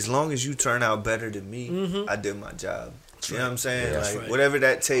as long as you turn out better than me, I did my job. You know what I'm saying? Yeah, like that's right. whatever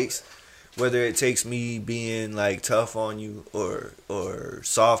that takes, whether it takes me being like tough on you or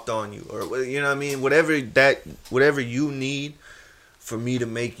soft on you or you know what I mean, whatever you need for me to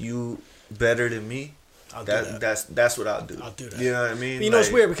make you better than me, I'll do that. that's what I'll do. I'll do that. You know what I mean? You know, it's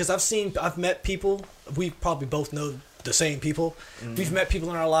Like, weird because I've met people. We probably both know the same people. We've met people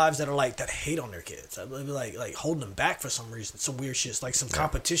in our lives that are like that hate on their kids. I mean, like holding them back for some reason. Some weird shit. It's like some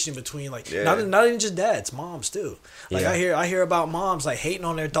competition between like Yeah. not even just dads, moms too. Like Yeah. I hear about moms like hating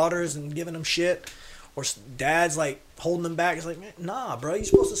on their daughters and giving them shit, or dads like holding them back. It's like, man, nah, bro, you're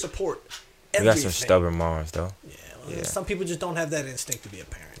supposed to support You everything. got some stubborn moms though. Yeah, well, Yeah. some people just don't have that instinct to be a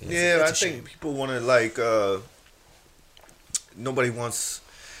parent. Yeah, It's a I think shame. people want to like. Nobody wants.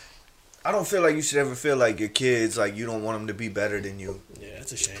 I don't feel like you should ever feel like your kids like you don't want them to be better than you. Yeah,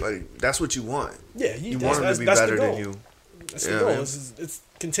 it's a shame. Like that's what you want. Yeah, You want them to be that's the better goal. than you. That's Yeah, the goal. man. It's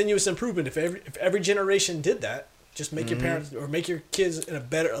continuous improvement. If every generation did that, just make your parents or make your kids in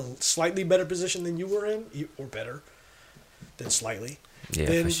a slightly better position than you were in, or better than slightly. Yeah,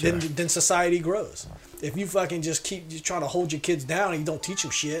 then, for sure. then society grows. If you fucking just keep trying to hold your kids down and you don't teach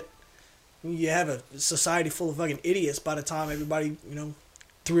them shit, you have a society full of fucking idiots by the time everybody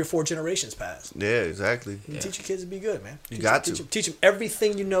 3 or 4 generations pass. Yeah, exactly. You teach your kids to be good, man. You got to. teach them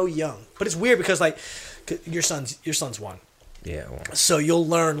everything you know young. But it's weird because like your son's one. Yeah. Well, So you'll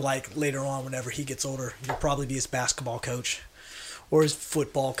learn like later on whenever he gets older, you'll probably be his basketball coach or his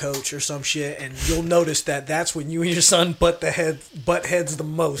football coach or some shit, and you'll notice that that's when you and your son butt heads the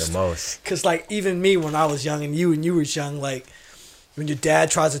most. the most. Cause like even me when I was young and you were young, like when your dad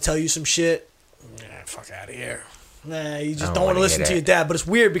tries to tell you some shit, fuck out of here. Nah, you just don't want to listen to your dad. But it's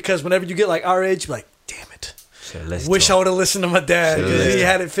weird because whenever you get like our age, you're like, damn it. Wish I would have listened to my dad because he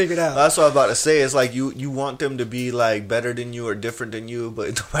had it figured out. That's what I was about to say. It's like you want them to be like better than you or different than you, but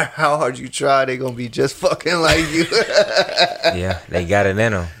no matter how hard you try, they gonna be just fucking like you. Yeah, they got it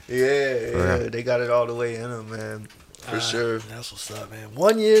in them. Yeah, they got it all the way in them, man. For sure. That's what's up, man.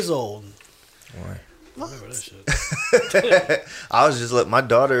 1 year old. Boy. Remember that shit. I was just my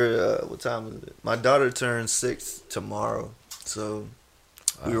daughter. What time is it? My daughter turns 6 tomorrow, so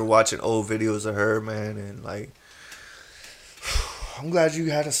we were watching old videos of her, man, and like, I'm glad you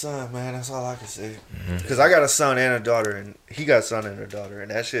had a son, man. That's all I can say. Because I got a son and a daughter, and he got a son and a daughter,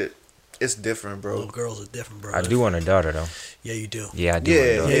 and that shit, it's different, bro. Little girls are different, bro. I do want a daughter though. Yeah, you do. Yeah, I do. Yeah,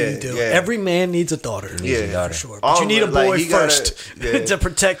 want a daughter. Yeah, you do. yeah. Every man needs a daughter. Needs a daughter. For sure. All But you need a of it, like, boy he gotta- first yeah. to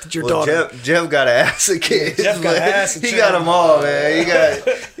protect your Well, daughter. Jeff got an ass of kids. Jeff got man. ass of He children. got them all, man.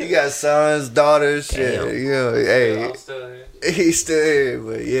 He got sons, daughters, shit. Damn. You know, hey, I'm still here. he's still here,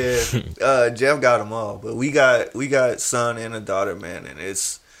 but yeah, Jeff got them all. But we got son and a daughter, man, and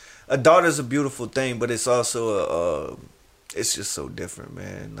a daughter's a beautiful thing, but it's also it's just so different,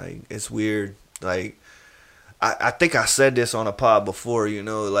 man. Like it's weird. Like I think I said this on a pod before,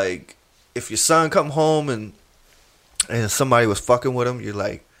 like if your son come home and somebody was fucking with him, you're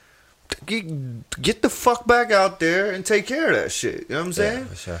like, get the fuck back out there and take care of that shit. You know what I'm saying? Yeah,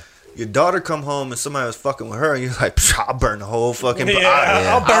 for sure. Your daughter come home and somebody was fucking with her, and you're like, I'll burn the whole fucking.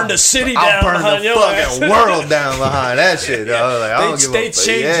 I'll burn the city down. I'll burn behind the your fucking ass. world down behind that shit. Dog. Like, I don't give a States fuck.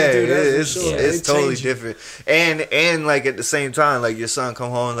 change Yeah, you, dude, that's for it's sure. it's They totally change you. different. And like at the same time, like your son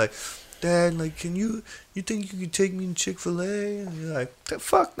come home like, Dad, like, you think you could take me to Chick-fil-A? And you're like,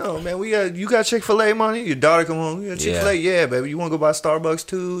 fuck no, man. You got Chick-fil-A money? Your daughter come home, you got Chick-fil-A? Yeah, baby. You want to go buy Starbucks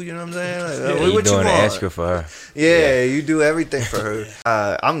too? You know what I'm saying? Like, Yeah, what you you doing want? the extra for her. Yeah, you do everything for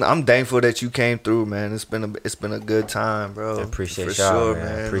her. I'm thankful that you came through, man. It's been a good time, bro. I appreciate for y'all, sure, man.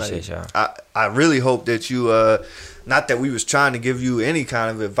 I appreciate y'all. I really hope that you not that we was trying to give you any kind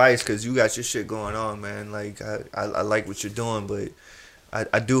of advice because you got your shit going on, man. Like I like what you're doing, but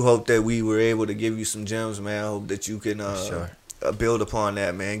I do hope that we were able to give you some gems, man. I hope that you can Sure. build upon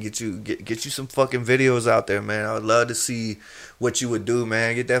that, man. Get you some fucking videos out there, man. I would love to see what you would do,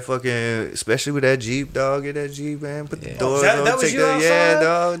 man. Get that fucking, especially with that Jeep, dog. Get that Jeep, man. Put the doors on. That was take you the, outside? yeah,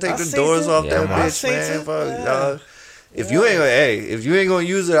 dog. Take the doors off that bitch, man. Fuck, dog. If you ain't gonna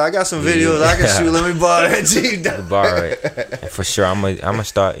use it, I got some videos I can shoot. Let me borrow that Jeep. Borrow it. And for sure, I'm gonna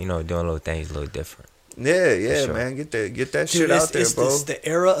start, doing little things a little different. Yeah, sure. man. Get that Dude, shit out there, bro. It's the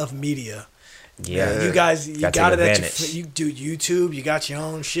era of media. Yeah, You guys, you got it at advantage. you do YouTube. You got your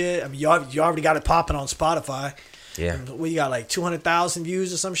own shit. I mean, you already got it popping on Spotify. Yeah. Well, you got like 200,000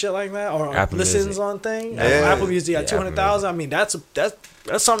 views or some shit like that, or Apple listens Music. on thing. Yeah. Apple Music got 200,000. I mean, that's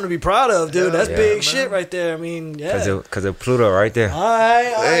something to be proud of, dude. That's big man. shit right there. I mean, yeah. Cause of Pluto right there. All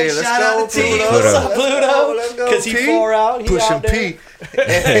right. Hey, let's Shout go, out to T. Pluto. What's up, Let's Pluto? go, Because he P. far out. He Pushing out there. P.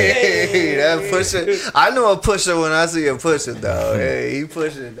 Hey, that pusher. I know a pusher when I see a pusher, dog. Hey, he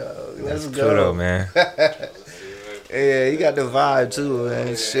pushing, dog. Let's go. Pluto, man. Yeah, he got the vibe too,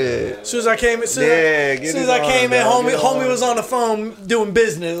 man. Shit. As soon as I came in, homie was on the phone doing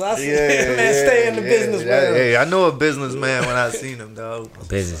business. I said, man, stay in the business, man. Hey, I know a businessman when I seen him, dog.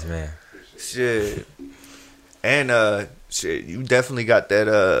 Businessman. Shit. And shit, you definitely got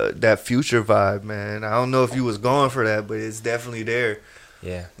that future vibe, man. I don't know if you was going for that, but it's definitely there.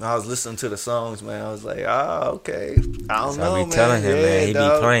 Yeah. I was listening to the songs, man. I was like, okay. I don't know, I be man. telling him, man. He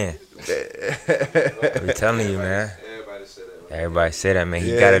dog. be playing. I be telling you, man. Everybody say that, man.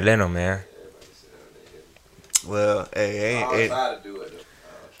 He got it in him, man. Well, hey,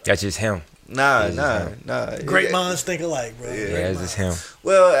 That's just him. nah. Great minds think alike, bro. Yeah, it's just him.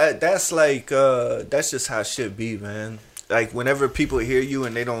 Well, that's like that's just how shit be, man. Like whenever people hear you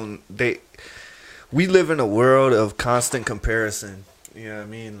and we live in a world of constant comparison. You know what I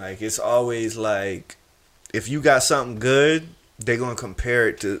mean? Like it's always like if you got something good, they're gonna compare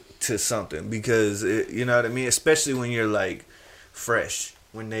it to something because you know what I mean. Especially when you're like fresh,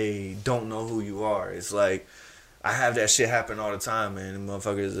 when they don't know who you are. It's like I have that shit happen all the time, man. And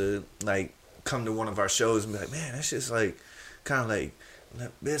motherfuckers like come to one of our shows and be like, man, that shit's like kind of like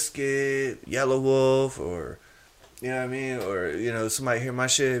Limp Bizkit, Yellow Wolf, or you know what I mean, or somebody hear my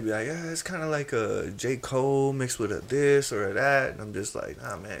shit and be like, yeah, it's kind of like a J. Cole mixed with a this or a that, and I'm just like,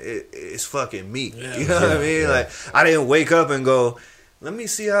 nah, man, it's fucking me. Yeah. You know what I mean? Yeah. Like I didn't wake up and go, let me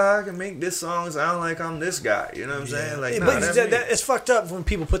see how I can make this song sound like I'm this guy. You know what I'm saying? Like, Yeah, nah, but that's me. it's fucked up when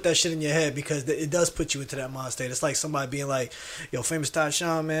people put that shit in your head because it does put you into that mind state. It's like somebody being like, yo,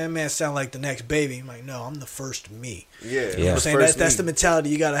 FamoussTyshawn, man, sound like the next baby. I'm like, no, I'm the first me. Yeah, You know what I'm saying? That's the mentality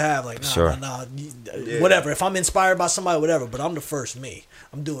you gotta have. Like, nah, whatever. If I'm inspired by somebody, whatever, but I'm the first me.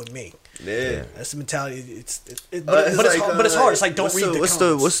 I'm doing me. Yeah. That's the mentality. But it's hard. It's like don't read the what's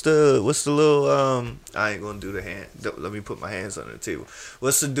comments. the little I ain't gonna do the hand. Let me put my hands on the table.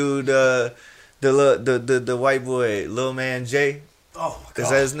 What's the dude the white boy, Lil Man J? Oh my God. Is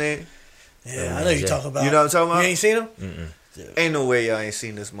that his name? Yeah, I know you're talking about. You know what I'm talking about? You ain't seen him? Mm-mm. Ain't no way y'all ain't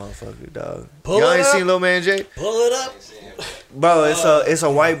seen this motherfucker, dog. Pull Y'all it ain't up. seen Lil Man J? Pull it up. Bro, it's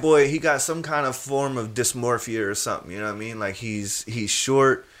a white boy. He got some kind of form of dysmorphia or something. You know what I mean? Like he's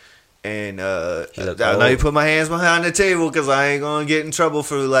short, and I know you put my hands behind the table because I ain't gonna get in trouble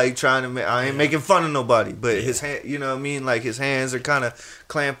for like trying to. I ain't making fun of nobody, but his hand, you know what I mean? Like his hands are kind of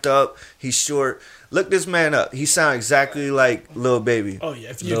clamped up. He's short. Look this man up. He sound exactly like Lil Baby. Oh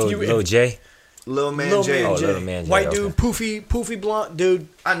yeah, Lil J. Lil Man Lil J. Man J. Little Man J, White okay. dude, poofy blonde dude.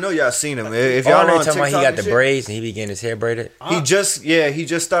 I know y'all seen him. If Oh, y'all they on talking TikTok about he got and the shit, braids and he be getting his hair braided. He just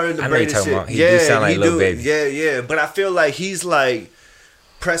started the I know braided you're talking shit. about. He do sound like Lil Baby. Yeah. But I feel like he's like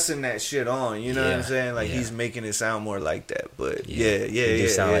pressing that shit on. You know what I'm Yeah, saying? Like yeah. he's making it sound more like that. But He yeah. do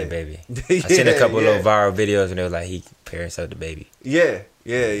sound like Baby. Yeah, I seen a couple yeah. little viral videos and it was like he comparing himself to Baby. Yeah.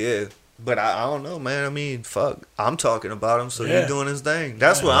 But I don't know, man. I mean, fuck. I'm talking about him, so Yeah. he's doing his thing.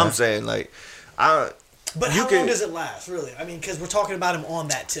 That's what I'm saying. Like, But You how can- long does it last, really? I mean, because we're talking about him on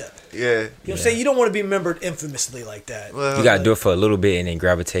that tip. yeah. You know what I'm saying? You don't want to be remembered infamously like that. Well, You gotta do it for a little bit and then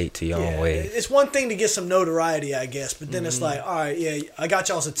gravitate to your own way. It's one thing to get some notoriety, I guess, but then it's like, all right, yeah, I got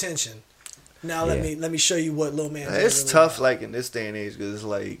y'all's attention. Now let me show you what Lil Man. it's really tough, about. like in this day and age, because it's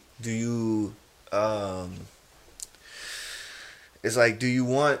like, do you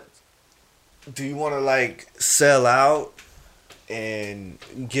want to like sell out and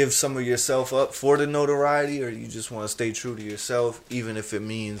give some of yourself up for the notoriety, or you just want to stay true to yourself, even if it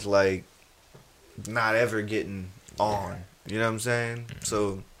means like not ever getting on? You know what I'm saying?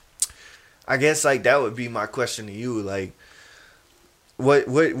 So I guess like that would be my question to you. Like,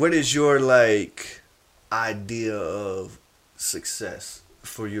 what is your like idea of success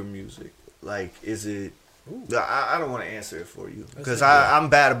for your music? Like, is it I don't want to answer it for you because I'm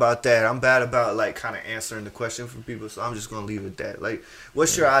bad about that. I'm bad about like kind of answering the question for people, so I'm just gonna leave it at that. Like,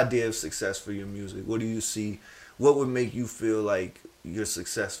 what's your idea of success for your music? What do you see? What would make you feel like you're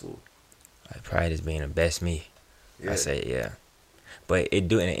successful? Like probably just being the best me. Yeah. I say yeah, but it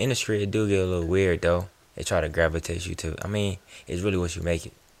do in the industry it do get a little weird though. They try to gravitate you to. I mean, it's really what you make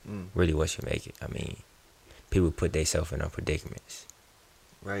it. Really what you make it. I mean, people put themselves in their predicaments.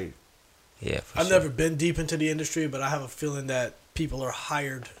 Right. Yeah, I've never been deep into the industry, but I have a feeling that people are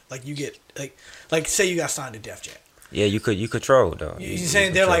hired. Like you get like say you got signed to Def Jam. Yeah, you control though. You're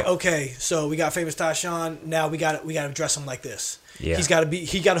saying they're like, okay, so we got FamoussTyshawn. Now we got to dress him like this. Yeah.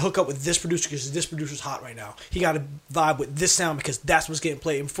 He got to hook up with this producer because this producer's hot right now. He got to vibe with this sound because that's what's getting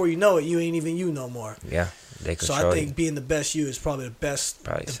played. And before you know it, you ain't even you no more. Yeah, they control. So I think being the best you is probably the best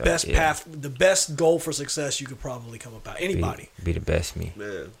yeah. path, the best goal for success you could probably come about. Anybody. Be the best me.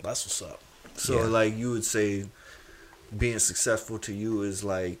 Yeah. That's what's up. So like you would say, being successful to you is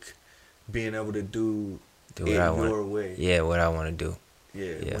like being able to do it your way. Yeah, what I want to do.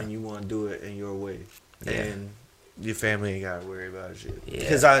 Yeah, when you want to do it in your way. Yeah. And your family ain't got to worry about shit. Yeah.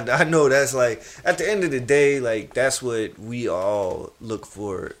 Because I know that's like, at the end of the day, like, that's what we all look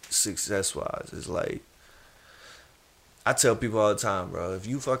for success-wise. Is like, I tell people all the time, bro, if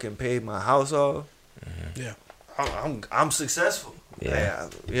you fucking paid my house off, yeah, I'm successful. Yeah.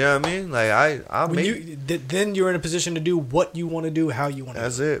 You know what I mean? Like, I make... Then you're in a position to do what you want to do, how you want to do it.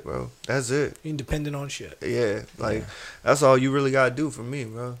 That's it, bro. That's it. Independent on shit. Yeah, like, that's all you really gotta do for me,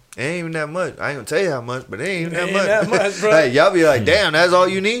 bro. It ain't even that much. I ain't gonna tell you how much, but it ain't even that much. Bro. Like, y'all be like, damn, that's all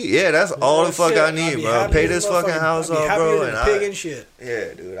you need? Yeah, that's all the fuck shit. I need, bro. Pay this fucking house off, bro. And pig and shit.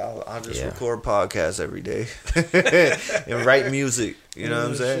 Yeah, dude, I'll just record podcasts every day and write music. You know what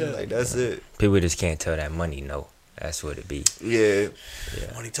I'm saying? Shit. Like, that's it. People just can't tell that money no. That's what it be. Yeah.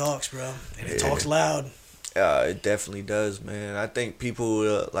 Money talks, bro. And it talks loud. It definitely does, man. I think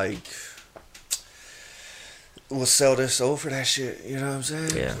people, like, will sell their soul for that shit. You know what I'm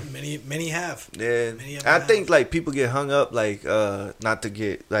saying? Yeah. Many have. Yeah. I think, like, people get hung up, like, not to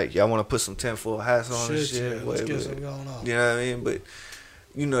get, like, y'all want to put some tinfoil hats on and shit. Yeah, let's get something going on. You know what I mean? But,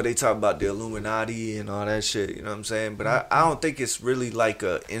 you know, they talk about the Illuminati and all that shit, you know what I'm saying? But I don't think it's really like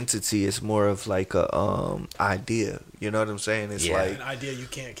a entity. It's more of like a idea. You know what I'm saying? It's like an idea you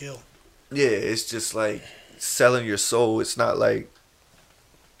can't kill. Yeah, it's just like selling your soul. It's not like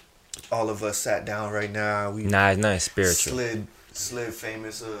all of us sat down right now. It's nothing spiritual. Slid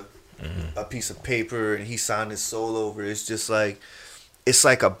Famous a piece of paper and he signed his soul over. It's just like, it's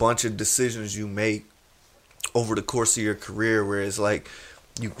like a bunch of decisions you make over the course of your career where it's like,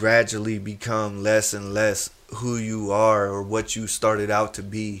 you gradually become less and less who you are or what you started out to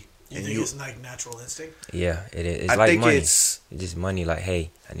be. You think it's like natural instinct? Yeah, it is. It's I like think money. It's just money. Like, hey,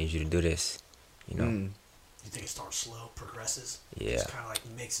 I need you to do this. You know. You think it starts slow, progresses? Yeah. Just kind of like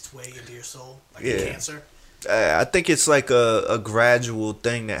makes its way into your soul, like cancer. I think it's like a gradual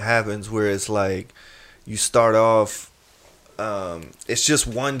thing that happens where it's like you start off. It's just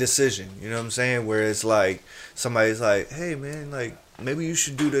one decision. You know what I'm saying? Where it's like somebody's like, "Hey, man, like." Maybe you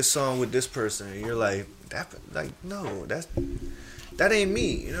should do this song with this person. And you're like, no, that ain't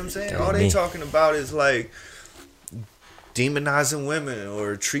me. You know what I'm saying? All they talking about is like demonizing women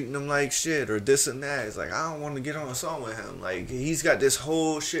or treating them like shit or this and that. It's like, I don't want to get on a song with him. Like, he's got this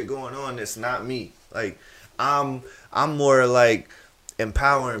whole shit going on that's not me. Like, I'm more like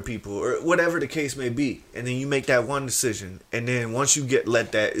empowering people or whatever the case may be. And then you make that one decision. And then once you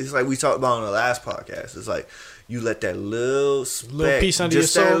it's like we talked about on the last podcast. It's like, you let that little piece under your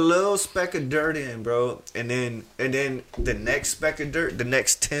soul, that little speck of dirt in, bro, and then the next speck of dirt, the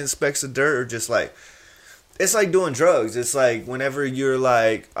next 10 specks of dirt are just like, it's like doing drugs. It's like whenever you're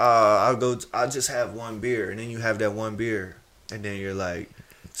like, I'll just have one beer, and then you have that one beer, and then you're like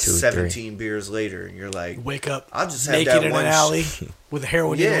 17 beers later, and you're like, wake up, I'll just have naked that in one an alley with a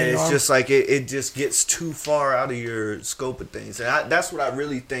heroin. Yeah, it's just like it just gets too far out of your scope of things, and that's what I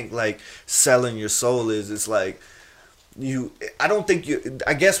really think. Like selling your soul is. It's like I don't think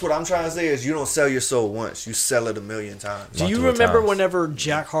I guess what I'm trying to say is you don't sell your soul once. You sell it 1,000,000 times. Do you remember whenever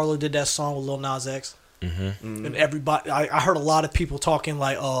Jack Harlow did that song with Lil Nas X? Mm-hmm. And everybody, I heard a lot of people talking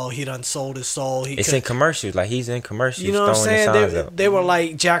like, "Oh, he done sold his soul." It's in commercials, like he's in commercials. You know what I'm saying? They were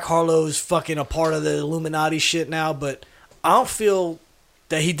like, Jack Harlow's fucking a part of the Illuminati shit now, but I don't feel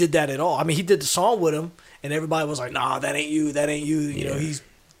that he did that at all. I mean, he did the song with him, and everybody was like, "Nah, that ain't you. That ain't you." You know, he's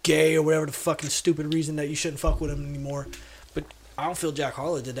gay or whatever the fucking stupid reason that you shouldn't fuck with him anymore. But I don't feel Jack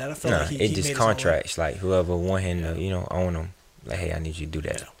Harlow did that. I feel like he just made contracts. Like whoever want him to, own him. Like, hey, I need you to do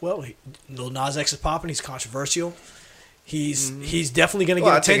that. Yeah. Well, Lil Nas X is popping. He's controversial. he's definitely gonna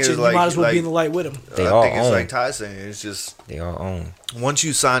get attention. You might as well be in the light with him. I think it's like Ty saying, it's just they all own. Once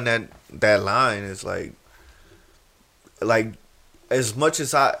you sign that line, it's like as much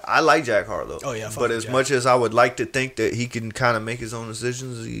as I like Jack Harlow. Oh yeah, but as much as I would like to think that he can kind of make his own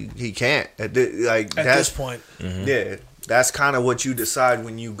decisions, he can't at this point. Mm-hmm. Yeah, that's kind of what you decide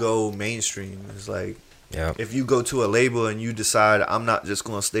when you go mainstream. It's like, if you go to a label and you decide I'm not just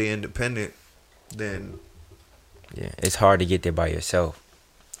gonna stay independent, then it's hard to get there by yourself.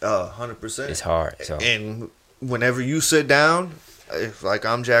 100%. It's hard. So and whenever you sit down, if like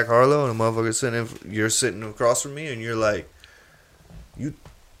I'm Jack Harlow and a motherfucker you're sitting across from me and you're like,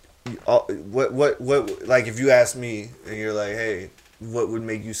 what like if you ask me and you're like, hey, what would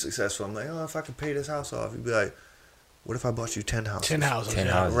make you successful? I'm like, oh, if I could pay this house off. You'd be like, what if I bought you 10 houses? 10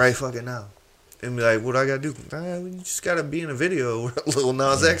 houses. Right fucking now. And be like, what do I gotta do? You just gotta be in a video where Lil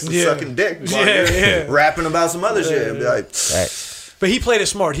Nas X is sucking dick, rapping about some other shit. And be like, but he played it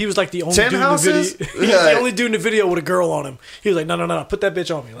smart. He was like the only dude in the video. He was the only dude in the video with a girl on him. He was like, no, put that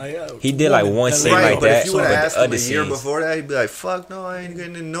bitch on me. Like, he did like one scene like but that. If you would have asked him a year before that, he'd be like, fuck no, I ain't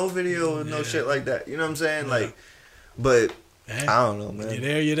getting in no video with no shit like that. You know what I'm saying? Like, but I don't know, man.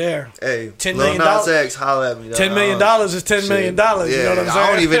 You're there. Hey, $10 Lil million. Nas X, holla at me. $10 million is $10 million. You know what I'm saying?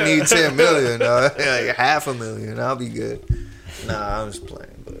 I don't even need 10 million. Like $500,000, I'll be good. Nah, I'm just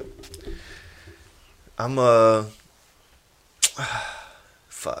playing. But I'm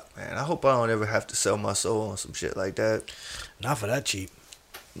fuck, man. I hope I don't ever have to sell my soul on some shit like that. Not for that cheap.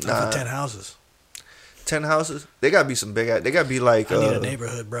 Not for 10 houses. 10 houses? They gotta be some big. They gotta be like. I need a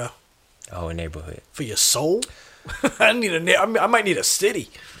neighborhood, bro. Oh, a neighborhood for your soul. I might need a city.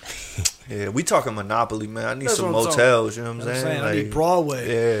 Yeah, we talking Monopoly, man. I need some motels. You know what I'm saying? I need Broadway.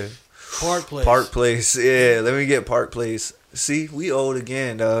 Yeah. Park Place. Park Place. Yeah, let me get Park Place. See, we old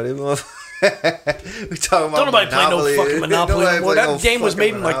again, dog. We talking about Don't nobody Monopoly. play no fucking Monopoly anymore. That game was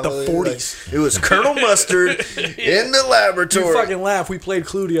made in like the 40s. Like, it was Colonel Mustard in the laboratory. You fucking laugh. We played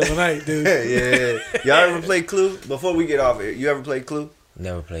Clue the other night, dude. Yeah. Y'all ever played Clue? Before we get off here, you ever played Clue?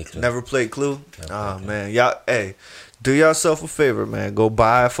 Never played Clue. Never played Clue? Oh, man. Y'all, hey, do yourself a favor, man. Go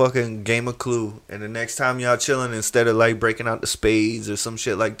buy a fucking game of Clue. And the next time y'all chilling, instead of like breaking out the spades or some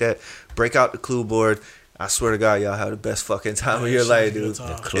shit like that, break out the Clue board. I swear to God, y'all have the best fucking time of your life, dude.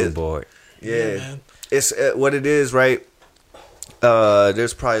 The Clue board. Yeah. Man. It's what it is, right?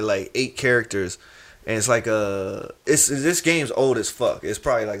 There's probably like 8 characters. And it's like this game's old as fuck. It's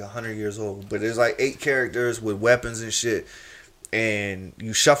probably like 100 years old. But there's like 8 characters with weapons and shit. And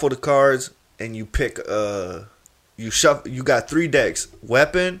you shuffle the cards and you pick you got 3 decks: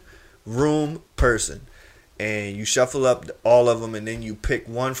 weapon, room, person. And you shuffle up all of them and then you pick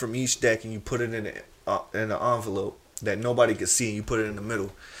one from each deck and you put it in an envelope that nobody can see and you put it in the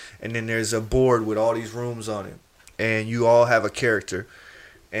middle. And then there's a board with all these rooms on it. And you all have a character.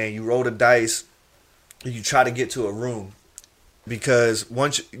 And you roll the dice and you try to get to a room. Because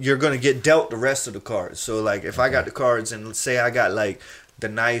once you're going to get dealt the rest of the cards. So like if I got the cards and let's say I got like the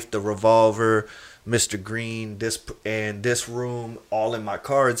knife, the revolver, Mr. Green, this room all in my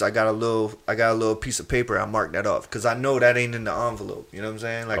cards, I got a little piece of paper. I marked that off because I know that ain't in the envelope. You know what I'm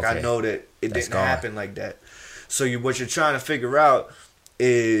saying? Like I know that it didn't happen like that. So what you're trying to figure out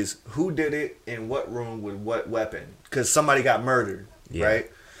is who did it in what room with what weapon, because somebody got murdered,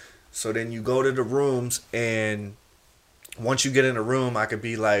 right? So then you go to the rooms, and once you get in a room, I could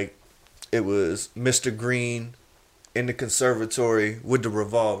be like, it was Mr. Green in the conservatory with the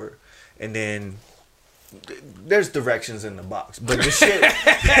revolver, and then there's directions in the box, but this shit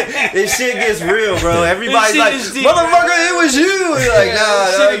gets real, bro. Everybody's like, motherfucker, it was you. Like,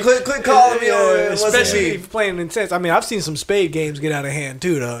 nah, quit calling me on it. Especially if you're playing intense. I mean, I've seen some spade games get out of hand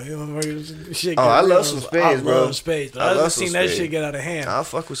too, though. I love some spades, bro. I love spades, but I've seen that shit get out of hand. I'll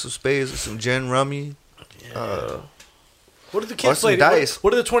fuck with some spades and some gin rummy. What do the kids play? What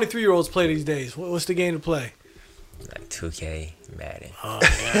do the 23-year-olds play these days? What's the game to play? Like 2K, Madden. Oh,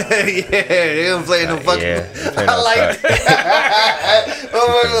 yeah. They don't play no fucking. I like that.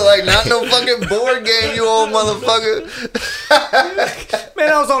 Like not no fucking board game, you old motherfucker.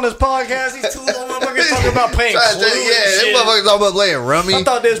 Man, I was on this podcast. These 2 little motherfuckers talking about playing Clue. They motherfuckers talking about playing rummy. I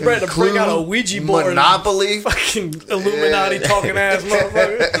thought they was ready to bring out a Ouija board. Monopoly. Fucking Illuminati talking ass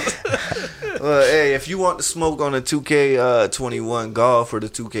motherfucker. Well, hey, if you want to smoke on the 2K21 golf or the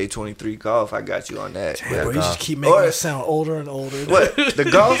 2K23 golf, I got you on that. Damn, bro, you just keep making it sound older and older. What, the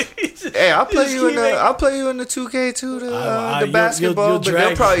golf? Hey, I'll play you in the 2K too, the basketball. But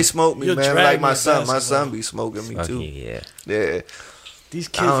they'll probably smoke me, man. Like my son. My son be smoking me too. Yeah. These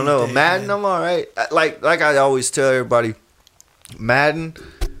kids. I don't know. Madden, I'm all right. Like I always tell everybody, Madden,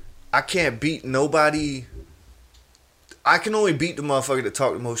 I can't beat nobody. I can only beat the motherfucker that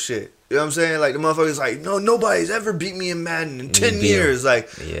talk the most shit. You know what I'm saying? Like, the motherfucker's like, no, nobody's ever beat me in Madden in 10 years. Like,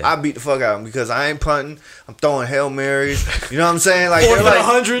 I beat the fuck out of him because I ain't punting. I'm throwing Hail Marys. You know what I'm saying? Like, they're like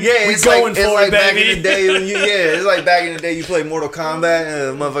 100. Yeah, we it's going like, for it's like it, back baby. in the day when it's like back in the day you play Mortal Kombat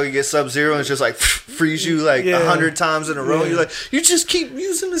and the motherfucker gets Sub-Zero and it's just like freeze you like 100 times in a row. You're like, you just keep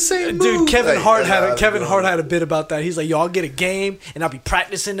using the same move. Dude, Kevin like, Hart had a bit about that. He's like, yo, I'll get a game and I'll be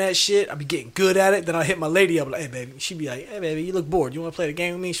practicing that shit. I'll be getting good at it. Then I'll hit my lady up like, hey, baby. She'd be like, hey, baby, you look bored. You want to play the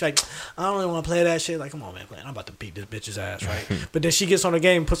game with me? She's like, I don't really want to play that shit. Like, come on, man. I'm about to beat this bitch's ass, right? But then she gets on the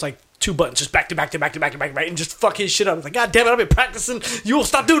game and puts like 2 buttons just back to back, right? And just fuck his shit up. It's like, God damn it, I've been practicing. You won't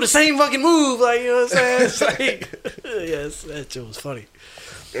stop doing the same fucking move. Like, you know what I'm saying? It's like, yes, that shit was funny.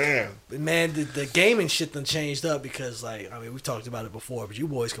 Damn. But man, the gaming shit done changed up because, like, I mean, we've talked about it before, but you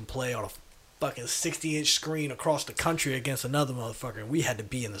boys can play on a fucking 60-inch screen across the country against another motherfucker, and we had to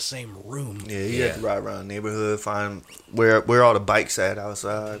be in the same room. Yeah, you had to ride around the neighborhood, find where all the bikes at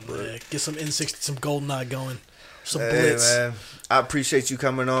outside. But yeah, get some N60, some GoldenEye going, some Blitz. Man, I appreciate you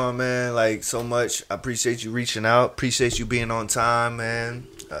coming on, man, like, so much. I appreciate you reaching out. Appreciate you being on time, man.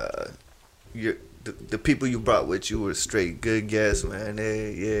 The people you brought with you were straight good guests, man.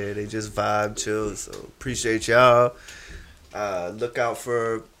 They just vibe, chill. So appreciate y'all.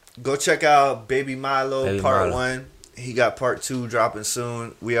 Go check out Baby Milo Part 1. He got Part 2 dropping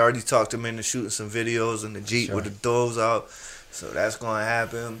soon. We already talked him into shooting some videos in the Jeep with the doors out. So that's going to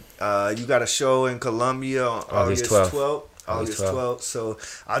happen. You got a show in Columbia on August 12th. August 12th. So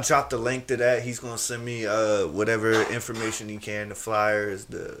I'll drop the link to that. He's going to send me whatever information he can, the flyers,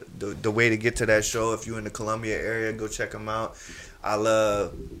 the way to get to that show. If you're in the Columbia area, go check him out.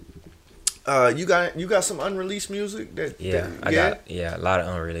 You got some unreleased music? I got a lot of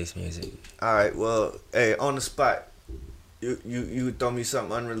unreleased music. All right, well, hey, on the spot, you throw me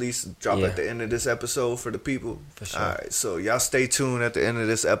something unreleased, drop at the end of this episode for the people. For sure. All right, so y'all stay tuned at the end of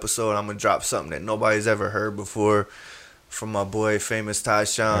this episode. I'm gonna drop something that nobody's ever heard before from my boy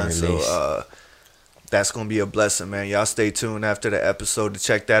FamoussTyshawn. So that's gonna be a blessing, man. Y'all stay tuned after the episode to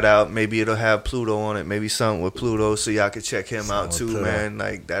check that out. Maybe it'll have Pluto on it, maybe something with Pluto, so y'all can check him out too, man.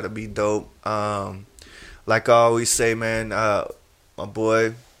 Like, that'll be dope. Like I always say, man, my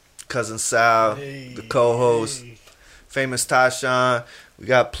boy Cousin Sal, the co-host, FamoussTyshawn. We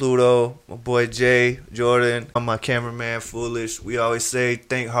got Pluto, my boy Jay, Jordan. I'm my cameraman, Foolish. We always say,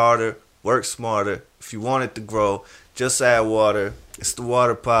 think harder, work smarter. If you want it to grow, just add water. It's the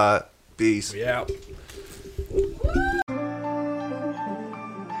Water Pod. Peace. We out.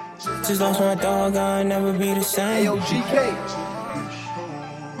 Just lost my dog, I'll never be the same.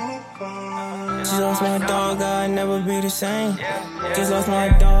 Just lost my dog, I'll never be the same. Just lost my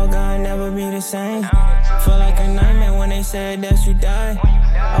dog, I'll never be the same. Feel like a nightmare when they said that you died.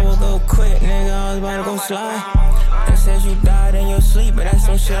 I would go quick, nigga, I was about to go slide. They said you died in your sleep, but that's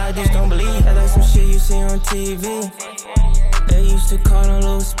some shit I just don't believe. That's like some shit you see on TV. They used to call him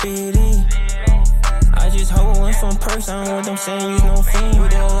Lil Speedy. I just hope it went from person. I don't want them saying you no fiend. You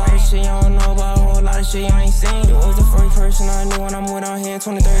did a lot of shit you don't know about, a whole lot of shit you ain't seen. You was the first person I knew when I moved out here in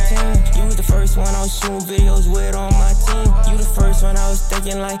 2013. You was the first one I was shooting videos with on my team. You the first one I was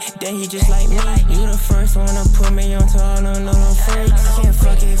thinking like, that he just like me. You the first one to put me on to all them little freaks. Can't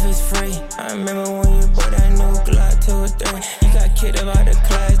fuck if it's free. I remember when you bought that new Glock 2 or 3. You got kicked out the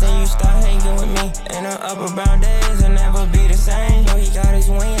class, then you start hanging with me. And the upper bound days will never be the same. Know he got his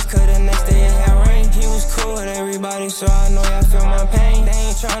wings, cause the next day it had rain. He was cool with everybody, so I know y'all feel my pain. They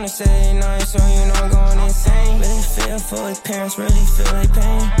ain't tryna say nothing, so you know I'm going insane. Really feel for his parents, really feel like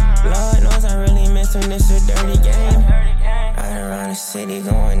pain. Lord knows I really miss him, this a dirty game. Right around the city,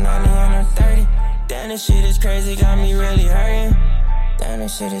 going 90 on a 30. Damn, this shit is crazy, got me really hurting. Damn,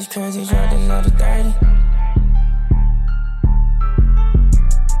 this shit is crazy, dropped another 30.